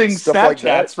 I was seeing Snapchats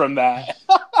like from that.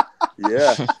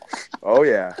 Yeah. Oh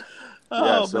yeah.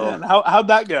 Oh man, how'd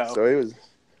that go? So it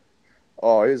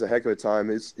was a heck of a time.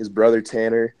 His brother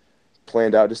Tanner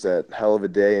planned out just a hell of a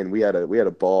day, and we had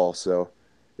a ball. So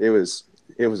it was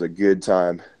a good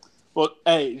time. Well,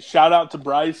 hey, shout out to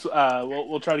Bryce.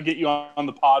 We'll try to get you on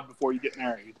the pod before you get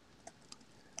married.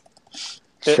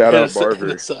 Shout out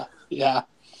Barber. Yeah.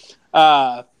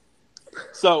 But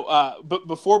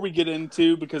before we get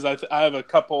into, because I have a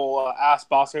couple Ask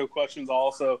Bosco questions, I'll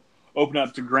also open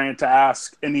up to Grant to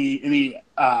ask any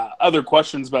other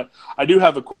questions. But I do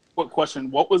have a quick question.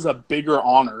 What was a bigger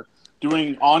honor,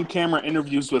 doing on-camera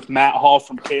interviews with Matt Hall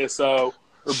from KSO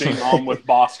or being on with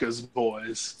Bosco's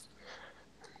boys?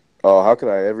 Oh, how could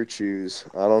I ever choose?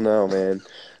 I don't know, man.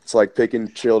 It's like picking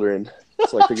children.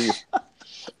 It's like picking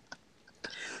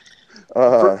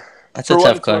That's a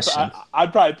tough question.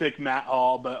 I'd probably pick Matt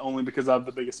Hall, but only because I have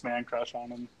the biggest man crush on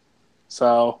him.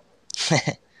 So,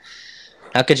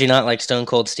 how could you not like Stone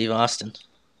Cold Steve Austin?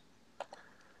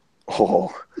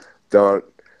 Oh, don't.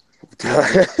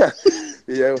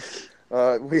 Yeah,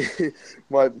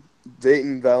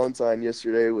 Dayton Valentine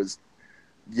yesterday was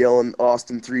yelling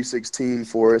Austin 316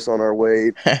 for us on our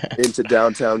way into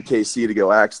downtown KC to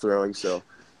go axe throwing. So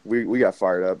we got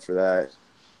fired up for that.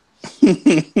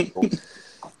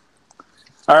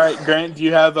 All right, Grant, do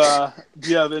you have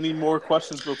any more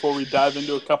questions before we dive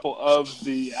into a couple of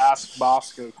the Ask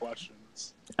Bosco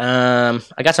questions? I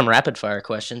got some rapid fire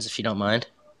questions if you don't mind.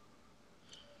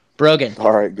 Brogan.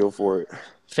 All right, go for it.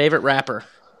 Favorite rapper?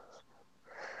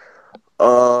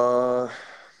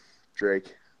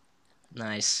 Drake.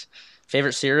 Nice.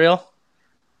 Favorite cereal?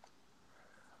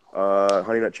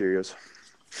 Honey Nut Cheerios.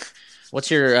 What's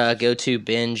your go-to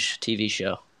binge TV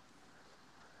show?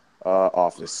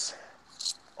 Office.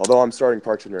 Although I'm starting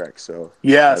Parks and Rec, so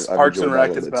yes, I've Parks and enjoyed that a Rec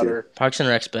little is bit, too. better. Parks and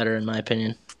Rec's better in my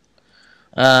opinion.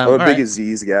 I'm a big alright.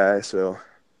 Aziz guy, so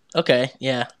Okay,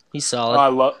 yeah, he's solid. I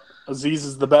love Aziz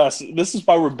is the best. This is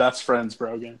why we're best friends,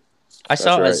 Brogan. I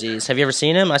saw right. Aziz. Have you ever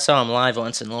seen him? I saw him live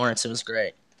once in Lawrence. It was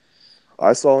great.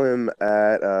 I saw him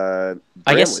at Bramlage.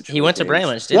 I guess he went to games.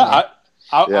 Bramlage, didn't he?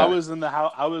 I was in the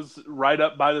house. I was right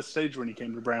up by the stage when he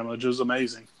came to Bramlage. It was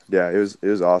amazing. Yeah, it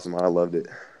was awesome. I loved it.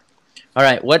 All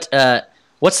right, what's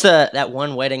that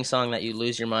one wedding song that you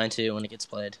lose your mind to when it gets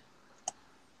played?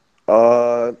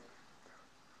 I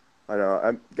know.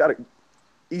 I got an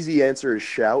easy answer is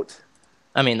Shout.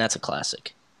 I mean, that's a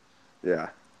classic. Yeah,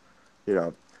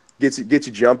 gets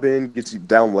you jumping, gets you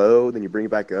down low, then you bring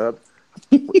it back up.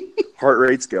 Heart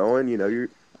rate's going. You're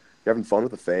having fun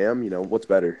with the fam. What's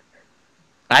better?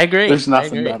 I agree. There's I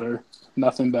nothing agree. better.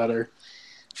 Nothing better.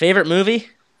 Favorite movie?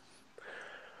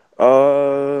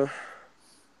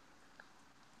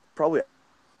 Probably.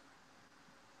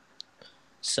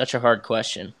 Such a hard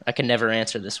question. I can never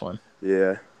answer this one.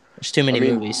 Yeah. There's too many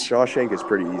movies. Shawshank is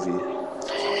pretty easy.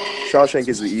 Shawshank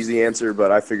is the easy answer,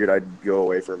 but I figured I'd go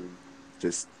away from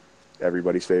just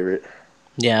everybody's favorite.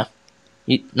 Yeah.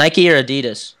 Nike or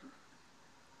Adidas?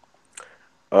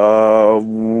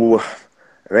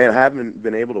 Man, I haven't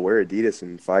been able to wear Adidas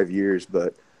in 5 years,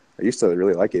 but I used to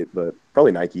really like it, but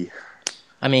probably Nike.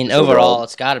 I mean, Just overall, overall.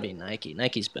 it's got to be Nike.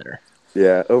 Nike's better.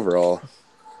 Yeah, overall.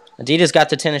 Adidas got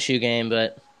the tennis shoe game,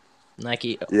 but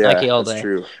Nike all that's day.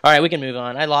 true. All right, we can move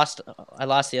on. I lost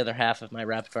the other half of my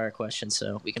rapid fire questions,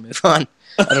 so we can move on.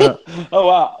 I don't know. Oh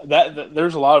wow, that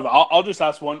there's a lot of. I'll just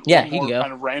ask one. Yeah, one you more can go.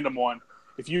 kind of random one.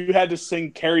 If you had to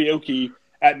sing karaoke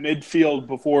at midfield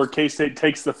before K-State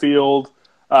takes the field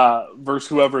versus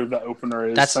whoever the opener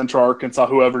is, Central Arkansas,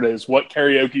 whoever it is, what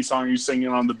karaoke song are you singing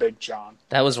on the Big John?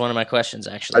 That was one of my questions,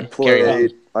 actually.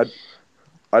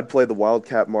 I'd play the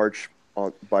Wildcat March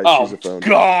by Oh Sousaphone.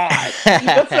 God,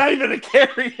 that's not even a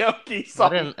karaoke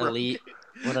song. What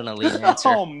an elite answer.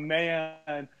 Oh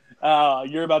man,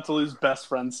 you're about to lose best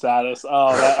friend status.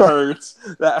 Oh, that hurts.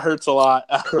 That hurts a lot.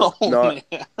 Oh, No.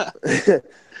 man.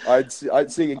 I'd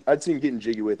sing "Getting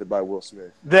Jiggy with It" by Will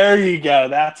Smith. There you go.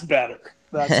 That's better.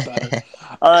 That's better.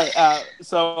 All right.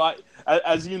 So,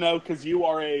 as you know, because you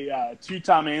are a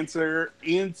two-time answerer,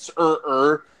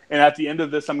 and at the end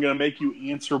of this, I'm going to make you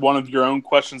answer one of your own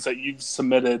questions that you've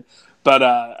submitted. But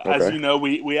as you know,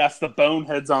 we asked the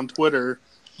boneheads on Twitter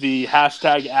the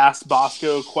hashtag Ask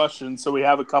Bosco questions, so we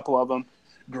have a couple of them.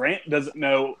 Grant doesn't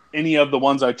know any of the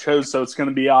ones I chose, so it's going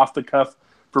to be off the cuff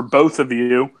for both of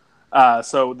you.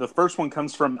 So the first one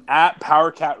comes from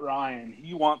 @PowerCatRyan.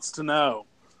 He wants to know,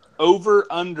 over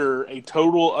under a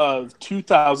total of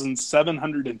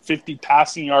 2,750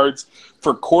 passing yards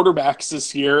for quarterbacks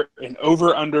this year, and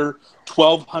over under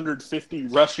 1,250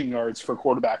 rushing yards for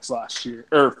quarterbacks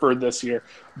for this year.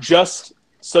 Just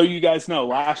so you guys know,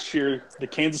 last year the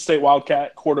Kansas State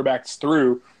Wildcat quarterbacks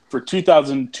threw for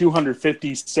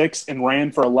 2,256 and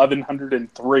ran for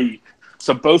 1,103.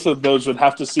 So both of those would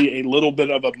have to see a little bit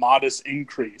of a modest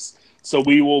increase. So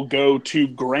we will go to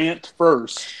Grant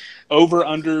first. Over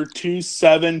under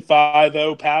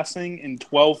 2,750 passing and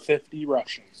 1,250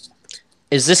 rushing.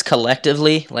 Is this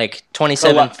collectively like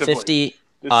 2,750?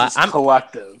 This is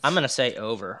collective. I'm going to say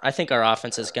over. I think our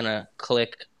offense is going to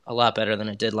click a lot better than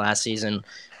it did last season.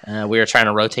 We were trying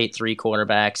to rotate 3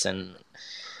 quarterbacks, and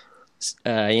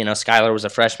Skylar was a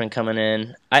freshman coming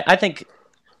in. I think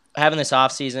having this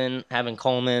offseason, having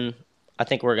Coleman, I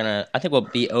think we'll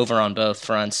be over on both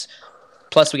fronts.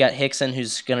 Plus, we got Hickson,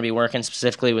 who's going to be working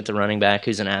specifically with the running back,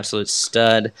 who's an absolute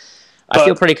stud. I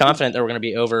feel pretty confident that we're going to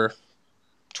be over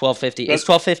 1,250. Is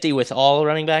 1,250 with all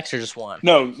running backs or just one?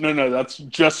 No. That's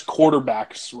just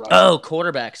quarterbacks. Rushing. Oh,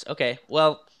 quarterbacks. Okay.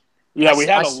 Well, yeah, we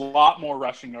have a lot more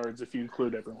rushing yards if you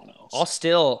include everyone else. I'll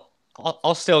still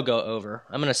go over.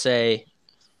 I'm going to say,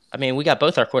 I mean, we got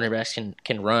both our quarterbacks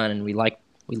can run, and we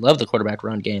love the quarterback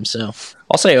run game. So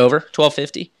I'll say over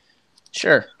 1,250.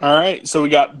 Sure. All right, so we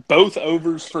got both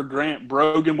overs for Grant.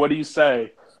 Brogan, what do you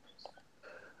say?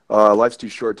 Life's too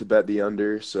short to bet the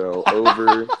under, so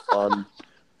over on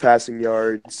passing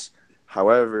yards.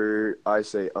 However, I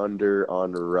say under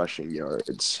on rushing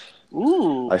yards.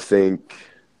 Ooh. I think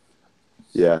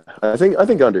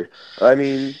under. I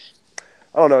mean,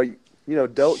 I don't know. You know,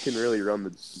 Delt can really run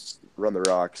the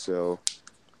rock. So,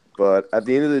 but at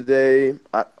the end of the day,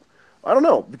 I don't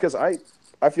know, because I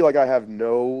feel like I have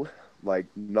no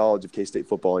knowledge of K-State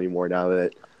football anymore now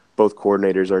that both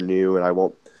coordinators are new, and I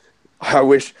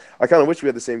kind of wish we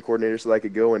had the same coordinator so that I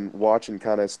could go and watch and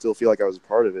kind of still feel like I was a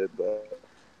part of it. But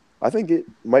I think it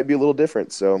might be a little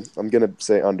different, so I'm gonna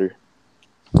say under.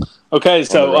 Okay,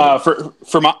 so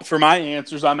for my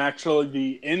answers, I'm actually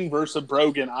the inverse of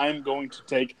Brogan. I am going to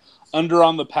take under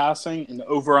on the passing and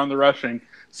over on the rushing.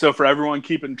 So for everyone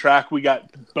keeping track, we got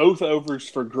both overs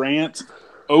for Grant,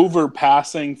 over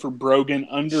passing for Brogan,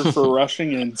 under for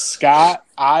rushing, and Scott,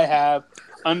 I have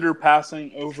under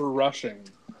passing, over rushing.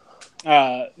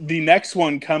 The next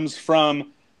one comes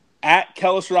from at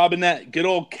Kellis Robinette, good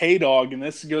old K-Dog, and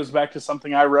this goes back to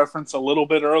something I referenced a little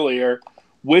bit earlier.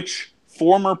 Which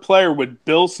former player would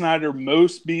Bill Snyder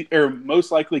most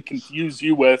likely confuse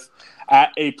you with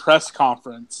at a press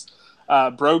conference?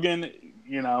 Brogan,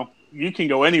 you can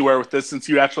go anywhere with this since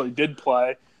you actually did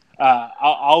play.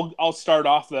 I'll start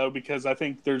off though, because I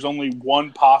think there's only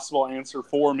one possible answer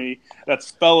for me.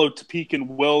 That's fellow Topekan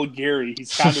Will Geary.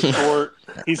 He's kind of short.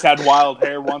 He's had wild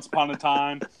hair once upon a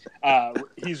time.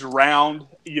 He's round.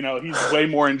 He's way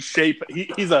more in shape.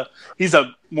 He's a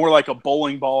more like a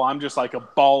bowling ball. I'm just like a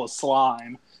ball of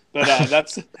slime. But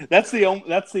that's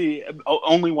the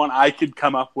only one I could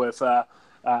come up with.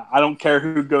 I don't care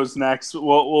who goes next.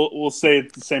 We'll say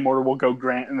it the same order. We'll go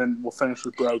Grant, and then we'll finish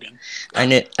with Brogan. I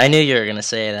knew you were gonna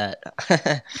say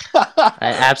that. I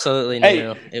absolutely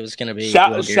knew it was gonna be.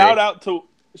 Shout out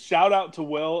to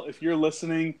Will, if you're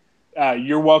listening.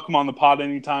 You're welcome on the pod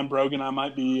anytime, Brogan. I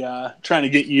might be trying to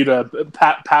get you to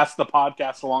pass the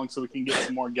podcast along so we can get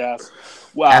some more guests.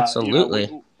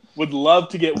 Absolutely, would love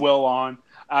to get Will on.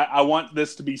 I want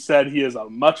this to be said. He is a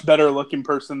much better looking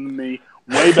person than me.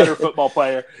 Way better football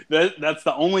player. That's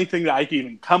the only thing that I can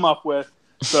even come up with.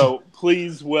 So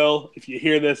please, Will, if you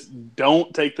hear this,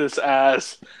 don't take this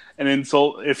as an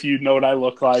insult if you know what I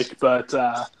look like. But,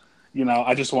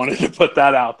 I just wanted to put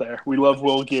that out there. We love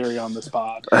Will Geary on this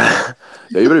pod. Yeah,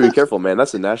 you better be careful, man.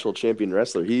 That's a national champion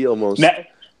wrestler. He almost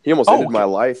ended my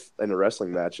life in a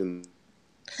wrestling match. And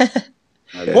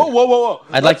Whoa.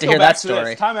 I'd like to hear that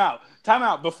story. Time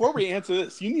out. Before we answer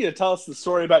this, you need to tell us the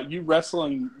story about you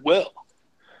wrestling Will.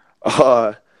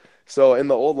 So in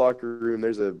the old locker room,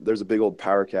 there's a big old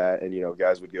power cat, and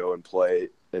guys would go and play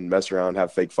and mess around,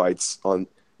 have fake fights on.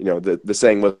 The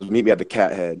saying was, "Meet me at the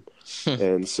cat head."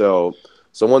 And so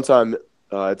one time,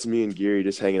 it's me and Geary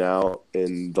just hanging out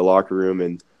in the locker room,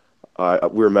 and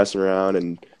we were messing around,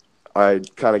 and I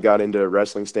kind of got into a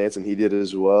wrestling stance, and he did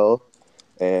as well.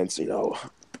 And so,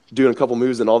 doing a couple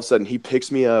moves, and all of a sudden he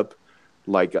picks me up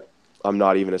like I'm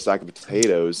not even a sack of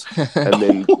potatoes, and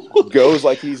then goes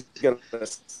like he's going to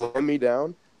slam me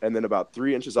down, and then about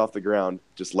 3 inches off the ground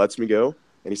just lets me go,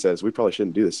 and he says, "We probably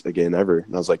shouldn't do this again ever."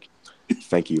 And I was like,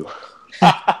 "Thank you."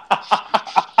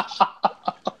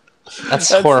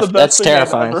 That's horrible. That's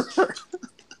terrifying.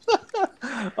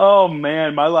 Oh,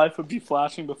 man, my life would be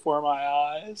flashing before my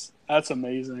eyes. That's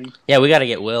amazing. Yeah, we got to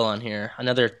get Will on here.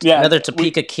 Another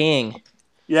Topeka King.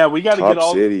 Yeah, we got to get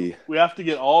all. City. We have to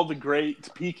get all the great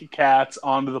Topeka cats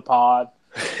onto the pod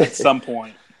at some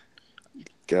point.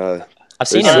 God, I've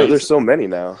seen him. There's so many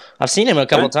now. I've seen him a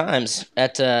couple times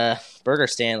at Burger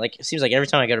Stand. Like, it seems like every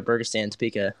time I go to Burger Stand in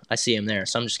Topeka, I see him there.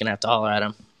 So I'm just gonna have to holler at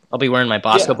him. I'll be wearing my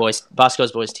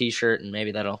Bosco's Boys T-shirt, and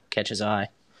maybe that'll catch his eye.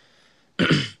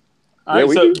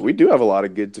 We do have a lot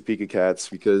of good Topeka cats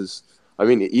because, I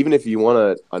mean, even if you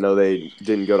want to, I know they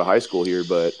didn't go to high school here,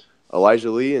 but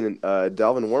Elijah Lee and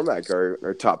Dalvin Warmack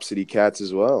are top city cats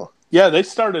as well. Yeah, they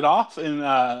started off in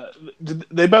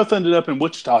they both ended up in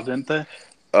Wichita, didn't they?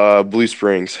 Blue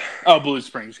Springs. Oh, Blue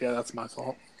Springs. Yeah, that's my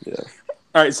fault. Yeah.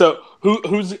 All right, so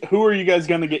who are you guys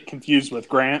going to get confused with,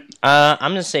 Grant? I'm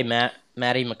going to say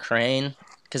Matty McCrane,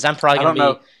 because I'm probably going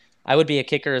to be – I would be a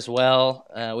kicker as well.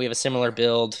 We have a similar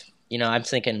build. I'm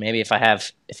thinking maybe if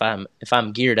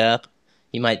I'm geared up,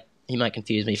 he might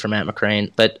confuse me for Matt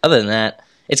McCrane. But other than that,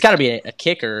 it's got to be a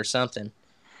kicker or something.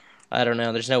 I don't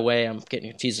know. There's no way I'm getting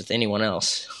confused with anyone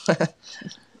else.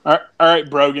 All right,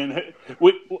 Brogan.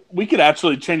 We could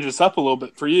actually change this up a little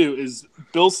bit for you. Is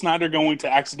Bill Snyder going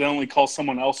to accidentally call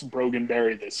someone else Brogan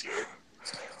Berry this year?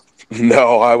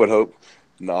 No, I would hope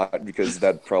not, because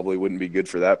that probably wouldn't be good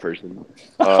for that person.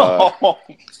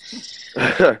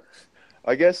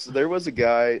 I guess there was a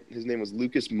guy, his name was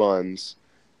Lucas Munns,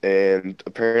 and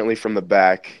apparently from the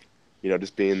back,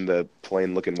 just being the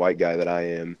plain-looking white guy that I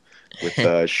am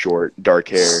with short, dark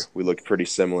hair, we looked pretty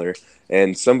similar.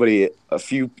 And a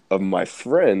few of my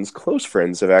friends, close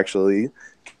friends, have actually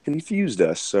confused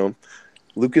us. So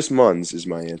Lucas Munns is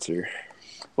my answer.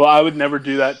 Well, I would never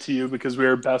do that to you because we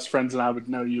are best friends and I would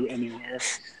know you anywhere.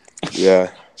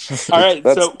 Yeah. All right,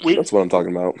 that's what I'm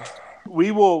talking about.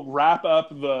 We will wrap up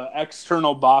the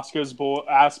external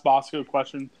Ask Bosco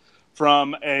question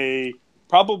from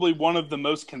probably one of the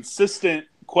most consistent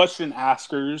question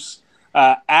askers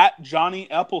at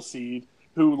Johnny Appleseed,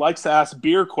 who likes to ask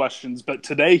beer questions, but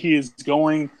today he is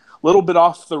going a little bit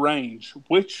off the range.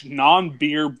 Which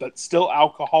non-beer but still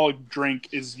alcoholic drink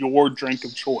is your drink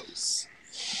of choice?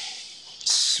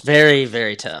 It's very,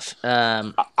 very tough.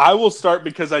 I will start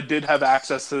because I did have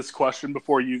access to this question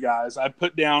before you guys. I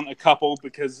put down a couple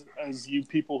because, as you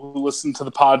people who listen to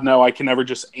the pod know, I can never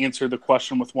just answer the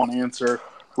question with one answer.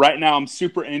 Right now, I'm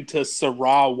super into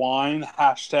Syrah wine,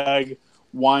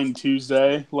 #Wine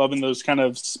Tuesday. Loving those kind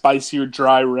of spicier,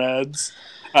 dry reds.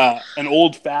 An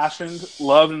old-fashioned,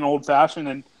 love an old-fashioned,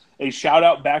 and a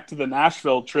shout-out back to the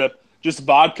Nashville trip. Just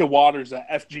vodka waters at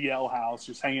FGL House,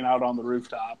 just hanging out on the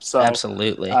rooftop. So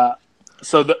absolutely.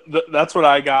 So that's what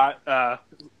I got.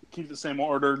 Keep the same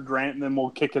order, Grant, and then we'll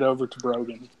kick it over to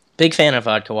Brogan. Big fan of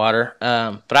vodka water,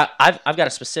 but I've got a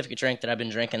specific drink that I've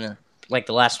been drinking like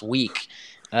the last week.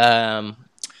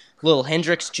 Little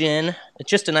Hendrick's gin. It's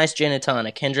just a nice gin and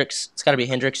tonic. Hendrick's. It's got to be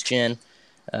Hendrick's gin.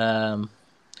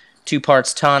 2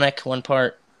 parts tonic, 1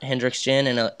 part Hendrick's gin,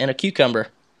 and a cucumber.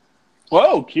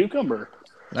 Whoa, cucumber!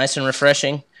 Nice and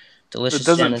refreshing, delicious. It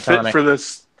doesn't gin and fit tonic for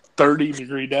this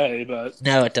 30-degree day, but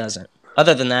no, it doesn't.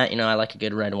 Other than that, I like a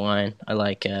good red wine. I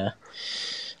like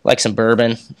some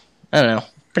bourbon. I don't know,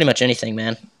 pretty much anything,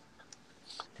 man.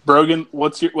 Brogan,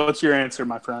 what's your answer,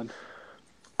 my friend?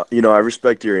 I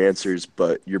respect your answers,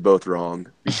 but you're both wrong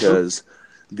because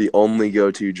the only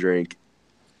go-to drink,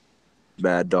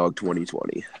 Mad Dog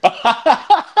 2020.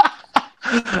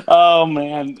 Oh,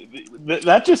 man.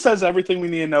 That just says everything we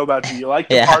need to know about you. You like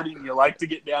to party and you like to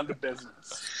get down to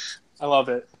business. I love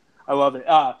it.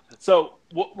 So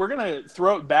we're going to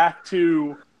throw it back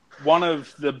to one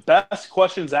of the best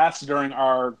questions asked during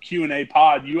our Q&A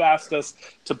pod. You asked us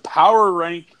to power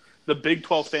rank the Big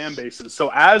 12 fan bases.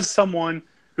 So as someone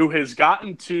who has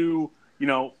gotten to,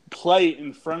 play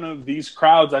in front of these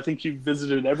crowds, I think you've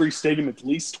visited every stadium at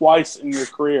least twice in your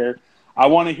career. I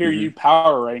want to hear you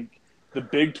power rank the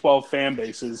Big 12 fan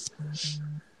bases.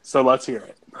 So let's hear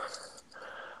it.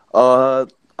 I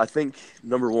think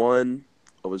number one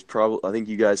I think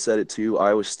you guys said it too,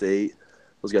 Iowa State.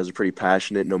 Those guys are pretty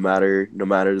passionate. No matter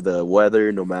the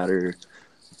weather, no matter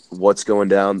what's going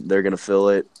down, they're gonna fill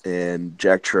it. And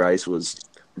Jack Trice was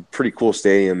a pretty cool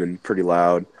stadium and pretty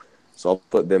loud. So I'll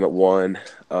put them at 1.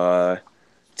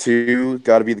 2,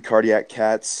 got to be the Cardiac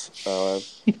Cats.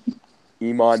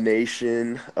 Emon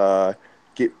Nation.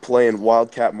 Playing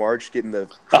Wildcat March, getting the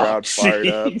crowd fired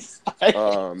up.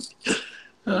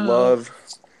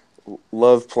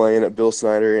 Love playing at Bill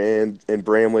Snyder, and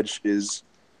Bramlage is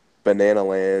Banana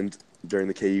Land during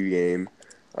the KU game,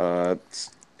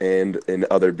 and in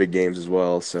other big games as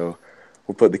well. So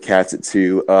we'll put the Cats at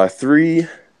 2. 3,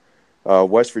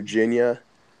 West Virginia.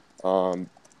 We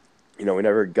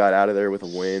never got out of there with a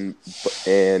win,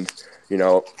 and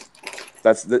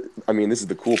this is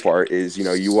the cool part is,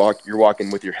 you're walking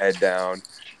with your head down.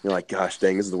 You're like, gosh,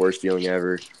 dang, this is the worst feeling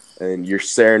ever. And you're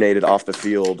serenaded off the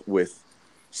field with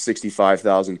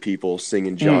 65,000 people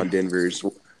singing John Denver's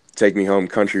Take Me Home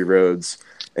Country Roads.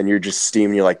 And you're just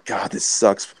steaming. You're like, God, this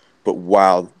sucks. But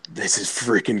wow, this is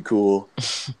freaking cool.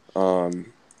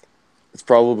 It's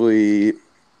probably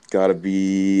got to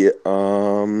be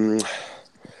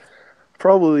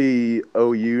probably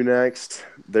OU next.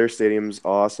 Their stadium's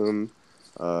awesome.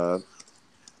 I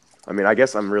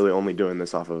guess I'm really only doing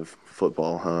this off of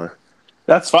football, huh?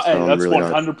 That's fine. So That's really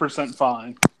 100%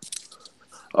 fine.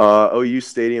 OU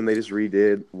Stadium, they just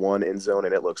redid one end zone,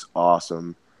 and it looks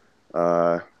awesome.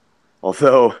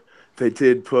 Although they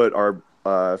did put our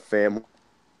family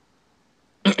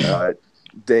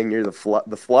dang near the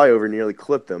flyover nearly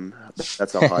clipped them.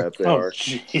 That's how high up they are.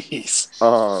 Jeez.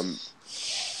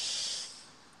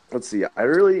 Let's see. I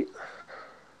really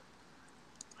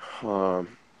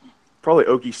probably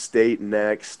Okie State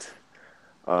next,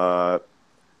 and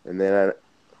then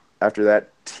after that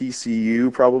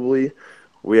TCU probably.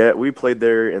 We played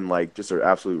there in just an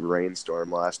absolute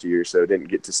rainstorm last year, so didn't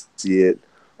get to see it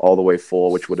all the way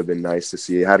full, which would have been nice to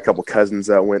see. I had a couple cousins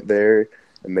that went there,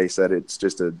 and they said it's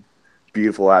just a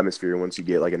beautiful atmosphere once you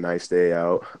get like a nice day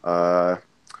out.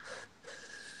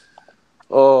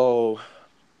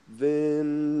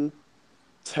 Then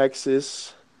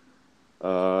Texas.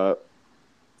 I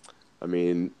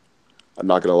mean, I'm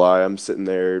not gonna lie, I'm sitting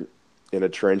there in a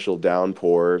torrential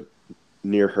downpour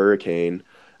near hurricane,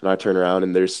 and I turn around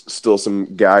and there's still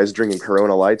some guys drinking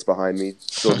Corona Lights behind me,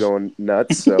 still going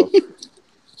nuts. So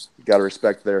got to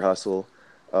respect their hustle.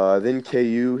 Then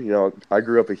KU, I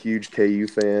grew up a huge KU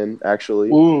fan, actually.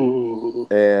 Ooh.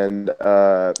 And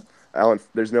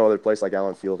there's no other place like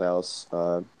Allen Fieldhouse.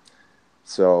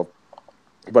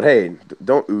 But hey,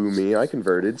 don't ooh me. I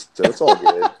converted, so it's all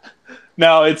good.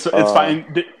 No, it's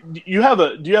fine. Do you have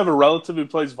a relative who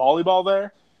plays volleyball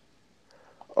there?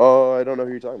 Oh, I don't know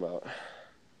who you're talking about.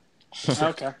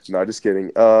 Okay. No, just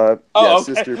kidding. Okay.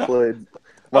 Sister played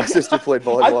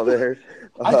volleyball there.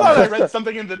 I thought I read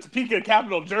something in the Topeka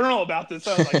Capital Journal about this.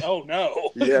 I was like, oh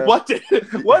no. Yeah. What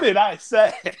did I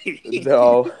say?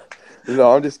 No,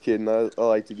 I'm just kidding. I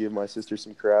like to give my sister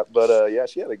some crap, but yeah,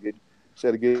 she had a good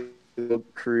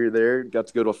career there. Got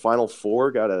to go to a Final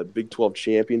Four. Got a Big 12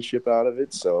 championship out of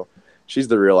it. So she's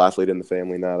the real athlete in the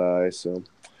family, not I. So.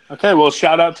 Okay, well,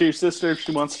 shout out to your sister if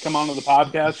she wants to come on to the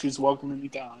podcast. She's welcome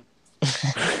anytime.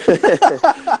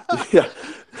 Yeah,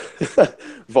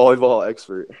 volleyball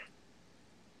expert.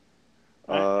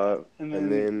 And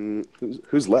then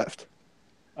who's left?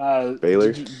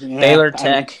 Baylor. Baylor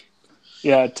Tech.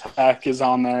 Tech is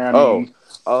on there.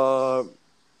 I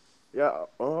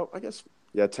guess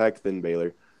Tech then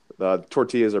Baylor. The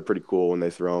tortillas are pretty cool when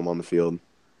they throw them on the field.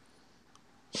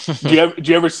 Do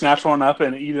you ever snatch one up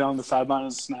and eat it on the sideline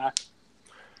as a snack?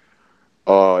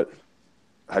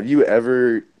 Have you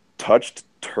ever touched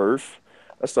turf?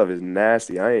 That stuff is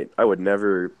nasty. I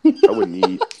wouldn't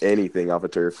eat anything off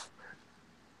of turf.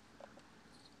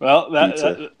 Well,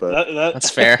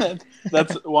 that's fair.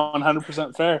 That's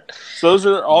 100% fair. So those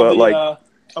are all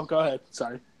go ahead.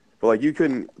 Sorry. But you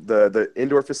couldn't the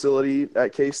indoor facility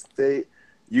at K-State,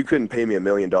 you couldn't pay me $1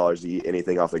 million to eat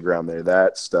anything off the ground there.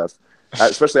 That stuff,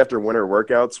 especially after winter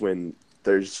workouts when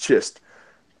there's just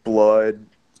blood,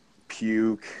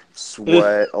 puke,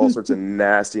 sweat, all sorts of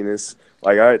nastiness.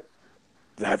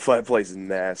 That flat place is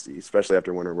nasty, especially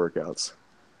after winter workouts.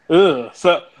 Ugh.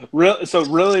 So really,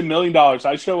 $1 million.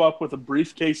 I show up with a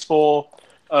briefcase full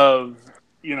of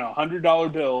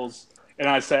 $100 bills, and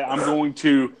I say I'm going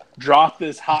to drop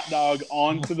this hot dog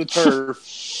onto the turf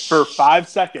for 5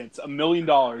 seconds. $1 million.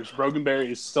 Brogan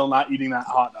Berry is still not eating that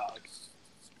hot dog.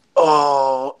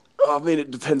 Oh, I mean,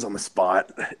 it depends on the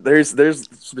spot. There's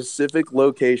specific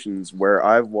locations where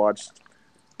I've watched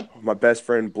my best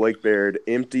friend Blake Baird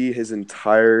empty his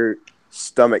entire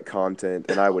stomach content,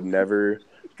 and I would never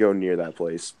go near that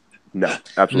place. No,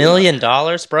 absolutely $1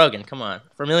 million? Brogan, come on.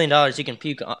 For $1 million, you can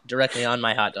puke directly on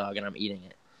my hot dog, and I'm eating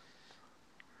it.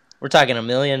 We're talking $1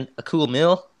 million, a cool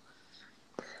meal?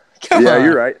 Come on.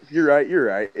 You're right.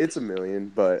 It's $1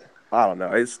 million, but I don't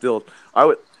know. It's still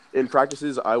in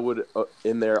practices, I would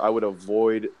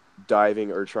avoid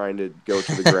diving or trying to go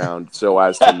to the ground so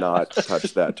as to not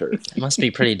touch that turf. It must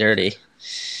be pretty dirty.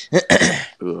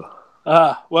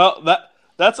 Well,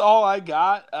 that's all I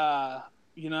got. I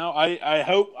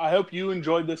hope you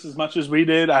enjoyed this as much as we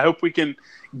did. I hope we can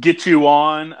get you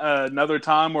on another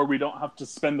time where we don't have to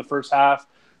spend the first half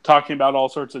talking about all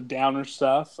sorts of downer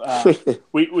stuff.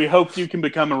 We hope you can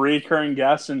become a recurring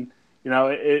guest, and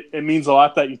it means a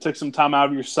lot that you took some time out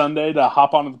of your Sunday to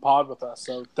hop onto the pod with us.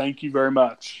 So thank you very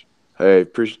much. Hey,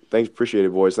 appreciate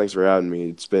it, boys. Thanks for having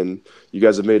me. You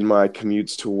guys have made my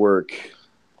commutes to work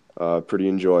pretty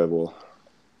enjoyable.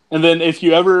 And then if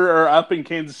you ever are up in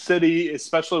Kansas City,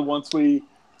 especially once we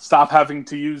stop having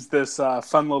to use this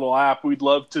fun little app, we'd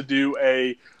love to do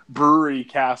a brewery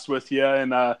cast with you.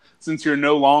 And since you're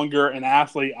no longer an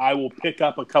athlete, I will pick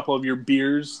up a couple of your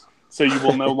beers so you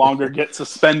will no longer get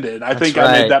suspended. I think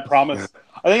I made that promise.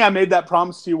 I think I made that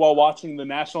promise to you while watching the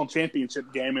national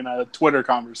championship game in a Twitter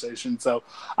conversation. So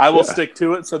I will stick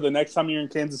to it. So the next time you're in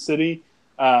Kansas City,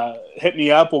 hit me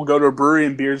up. We'll go to a brewery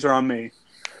and beers are on me.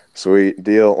 Sweet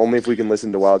deal. Only if we can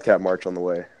listen to Wildcat March on the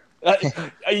way. I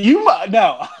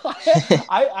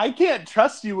can't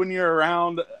trust you when you're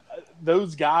around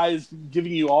those guys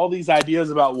giving you all these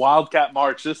ideas about Wildcat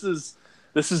March. This is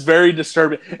very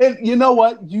disturbing. And you know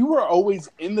what? You were always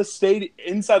in the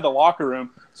inside the locker room,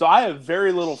 so I have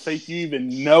very little faith you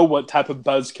even know what type of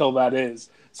buzzkill that is.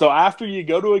 So after you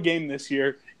go to a game this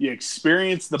year, you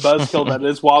experience the buzzkill that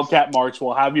is Wildcat March.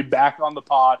 We'll have you back on the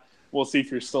pod. We'll see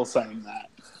if you're still saying that.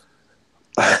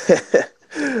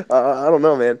 I don't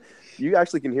know, man. you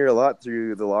actually can hear a lot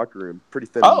through the locker room. Pretty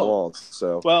thin walls.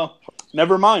 So well,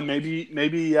 never mind. Maybe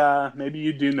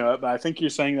you do know it, but I think you're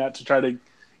saying that to try to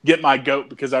get my goat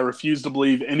because I refuse to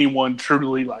believe anyone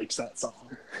truly likes that song.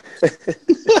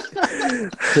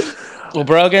 Well,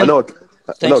 Brogan, I know a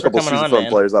couple coming Sousa on, phone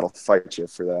man. players that'll fight you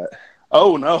for that.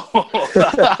 Oh no!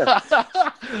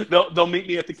 they'll meet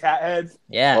me at the Cat Head.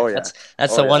 Yeah, Oh, yeah.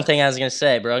 that's Oh, the yeah. one thing I was gonna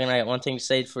say, Brogan. I got one thing to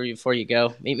say for you before you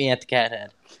go. Meet me at the Cat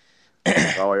Head.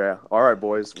 Oh yeah. All right,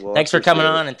 boys. Well, Thanks for appreciate coming it.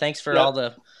 on, and thanks for Yeah. all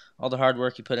the hard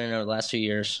work you put in over the last few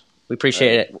years. We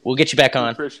appreciate it. We'll get you back on.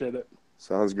 Appreciate it.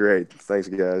 Sounds great. Thanks,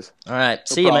 guys. All right,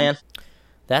 see you, problem. man.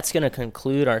 That's going to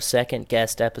conclude our second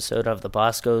guest episode of the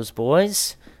Bosco's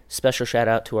Boys. Special shout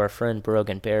out to our friend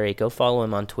Brogan Berry. Go follow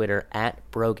him on Twitter at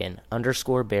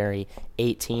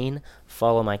Brogan_Berry18.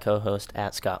 Follow my co-host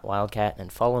at Scott Wildcat,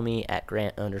 and follow me at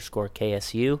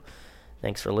Grant_KSU.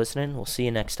 Thanks for listening. We'll see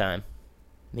you next time.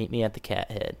 Meet me at the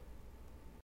Cat Head.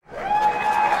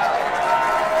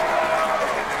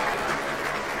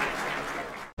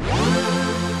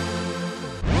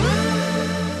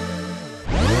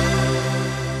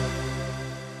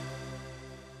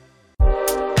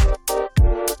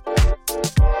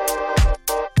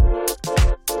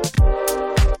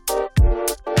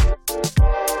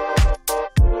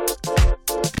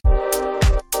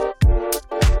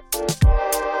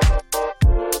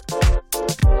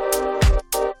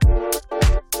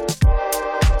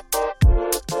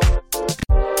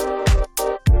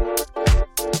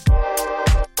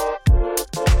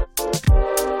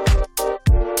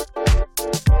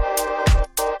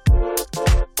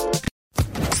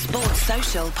 Sports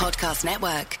Social Podcast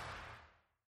Network.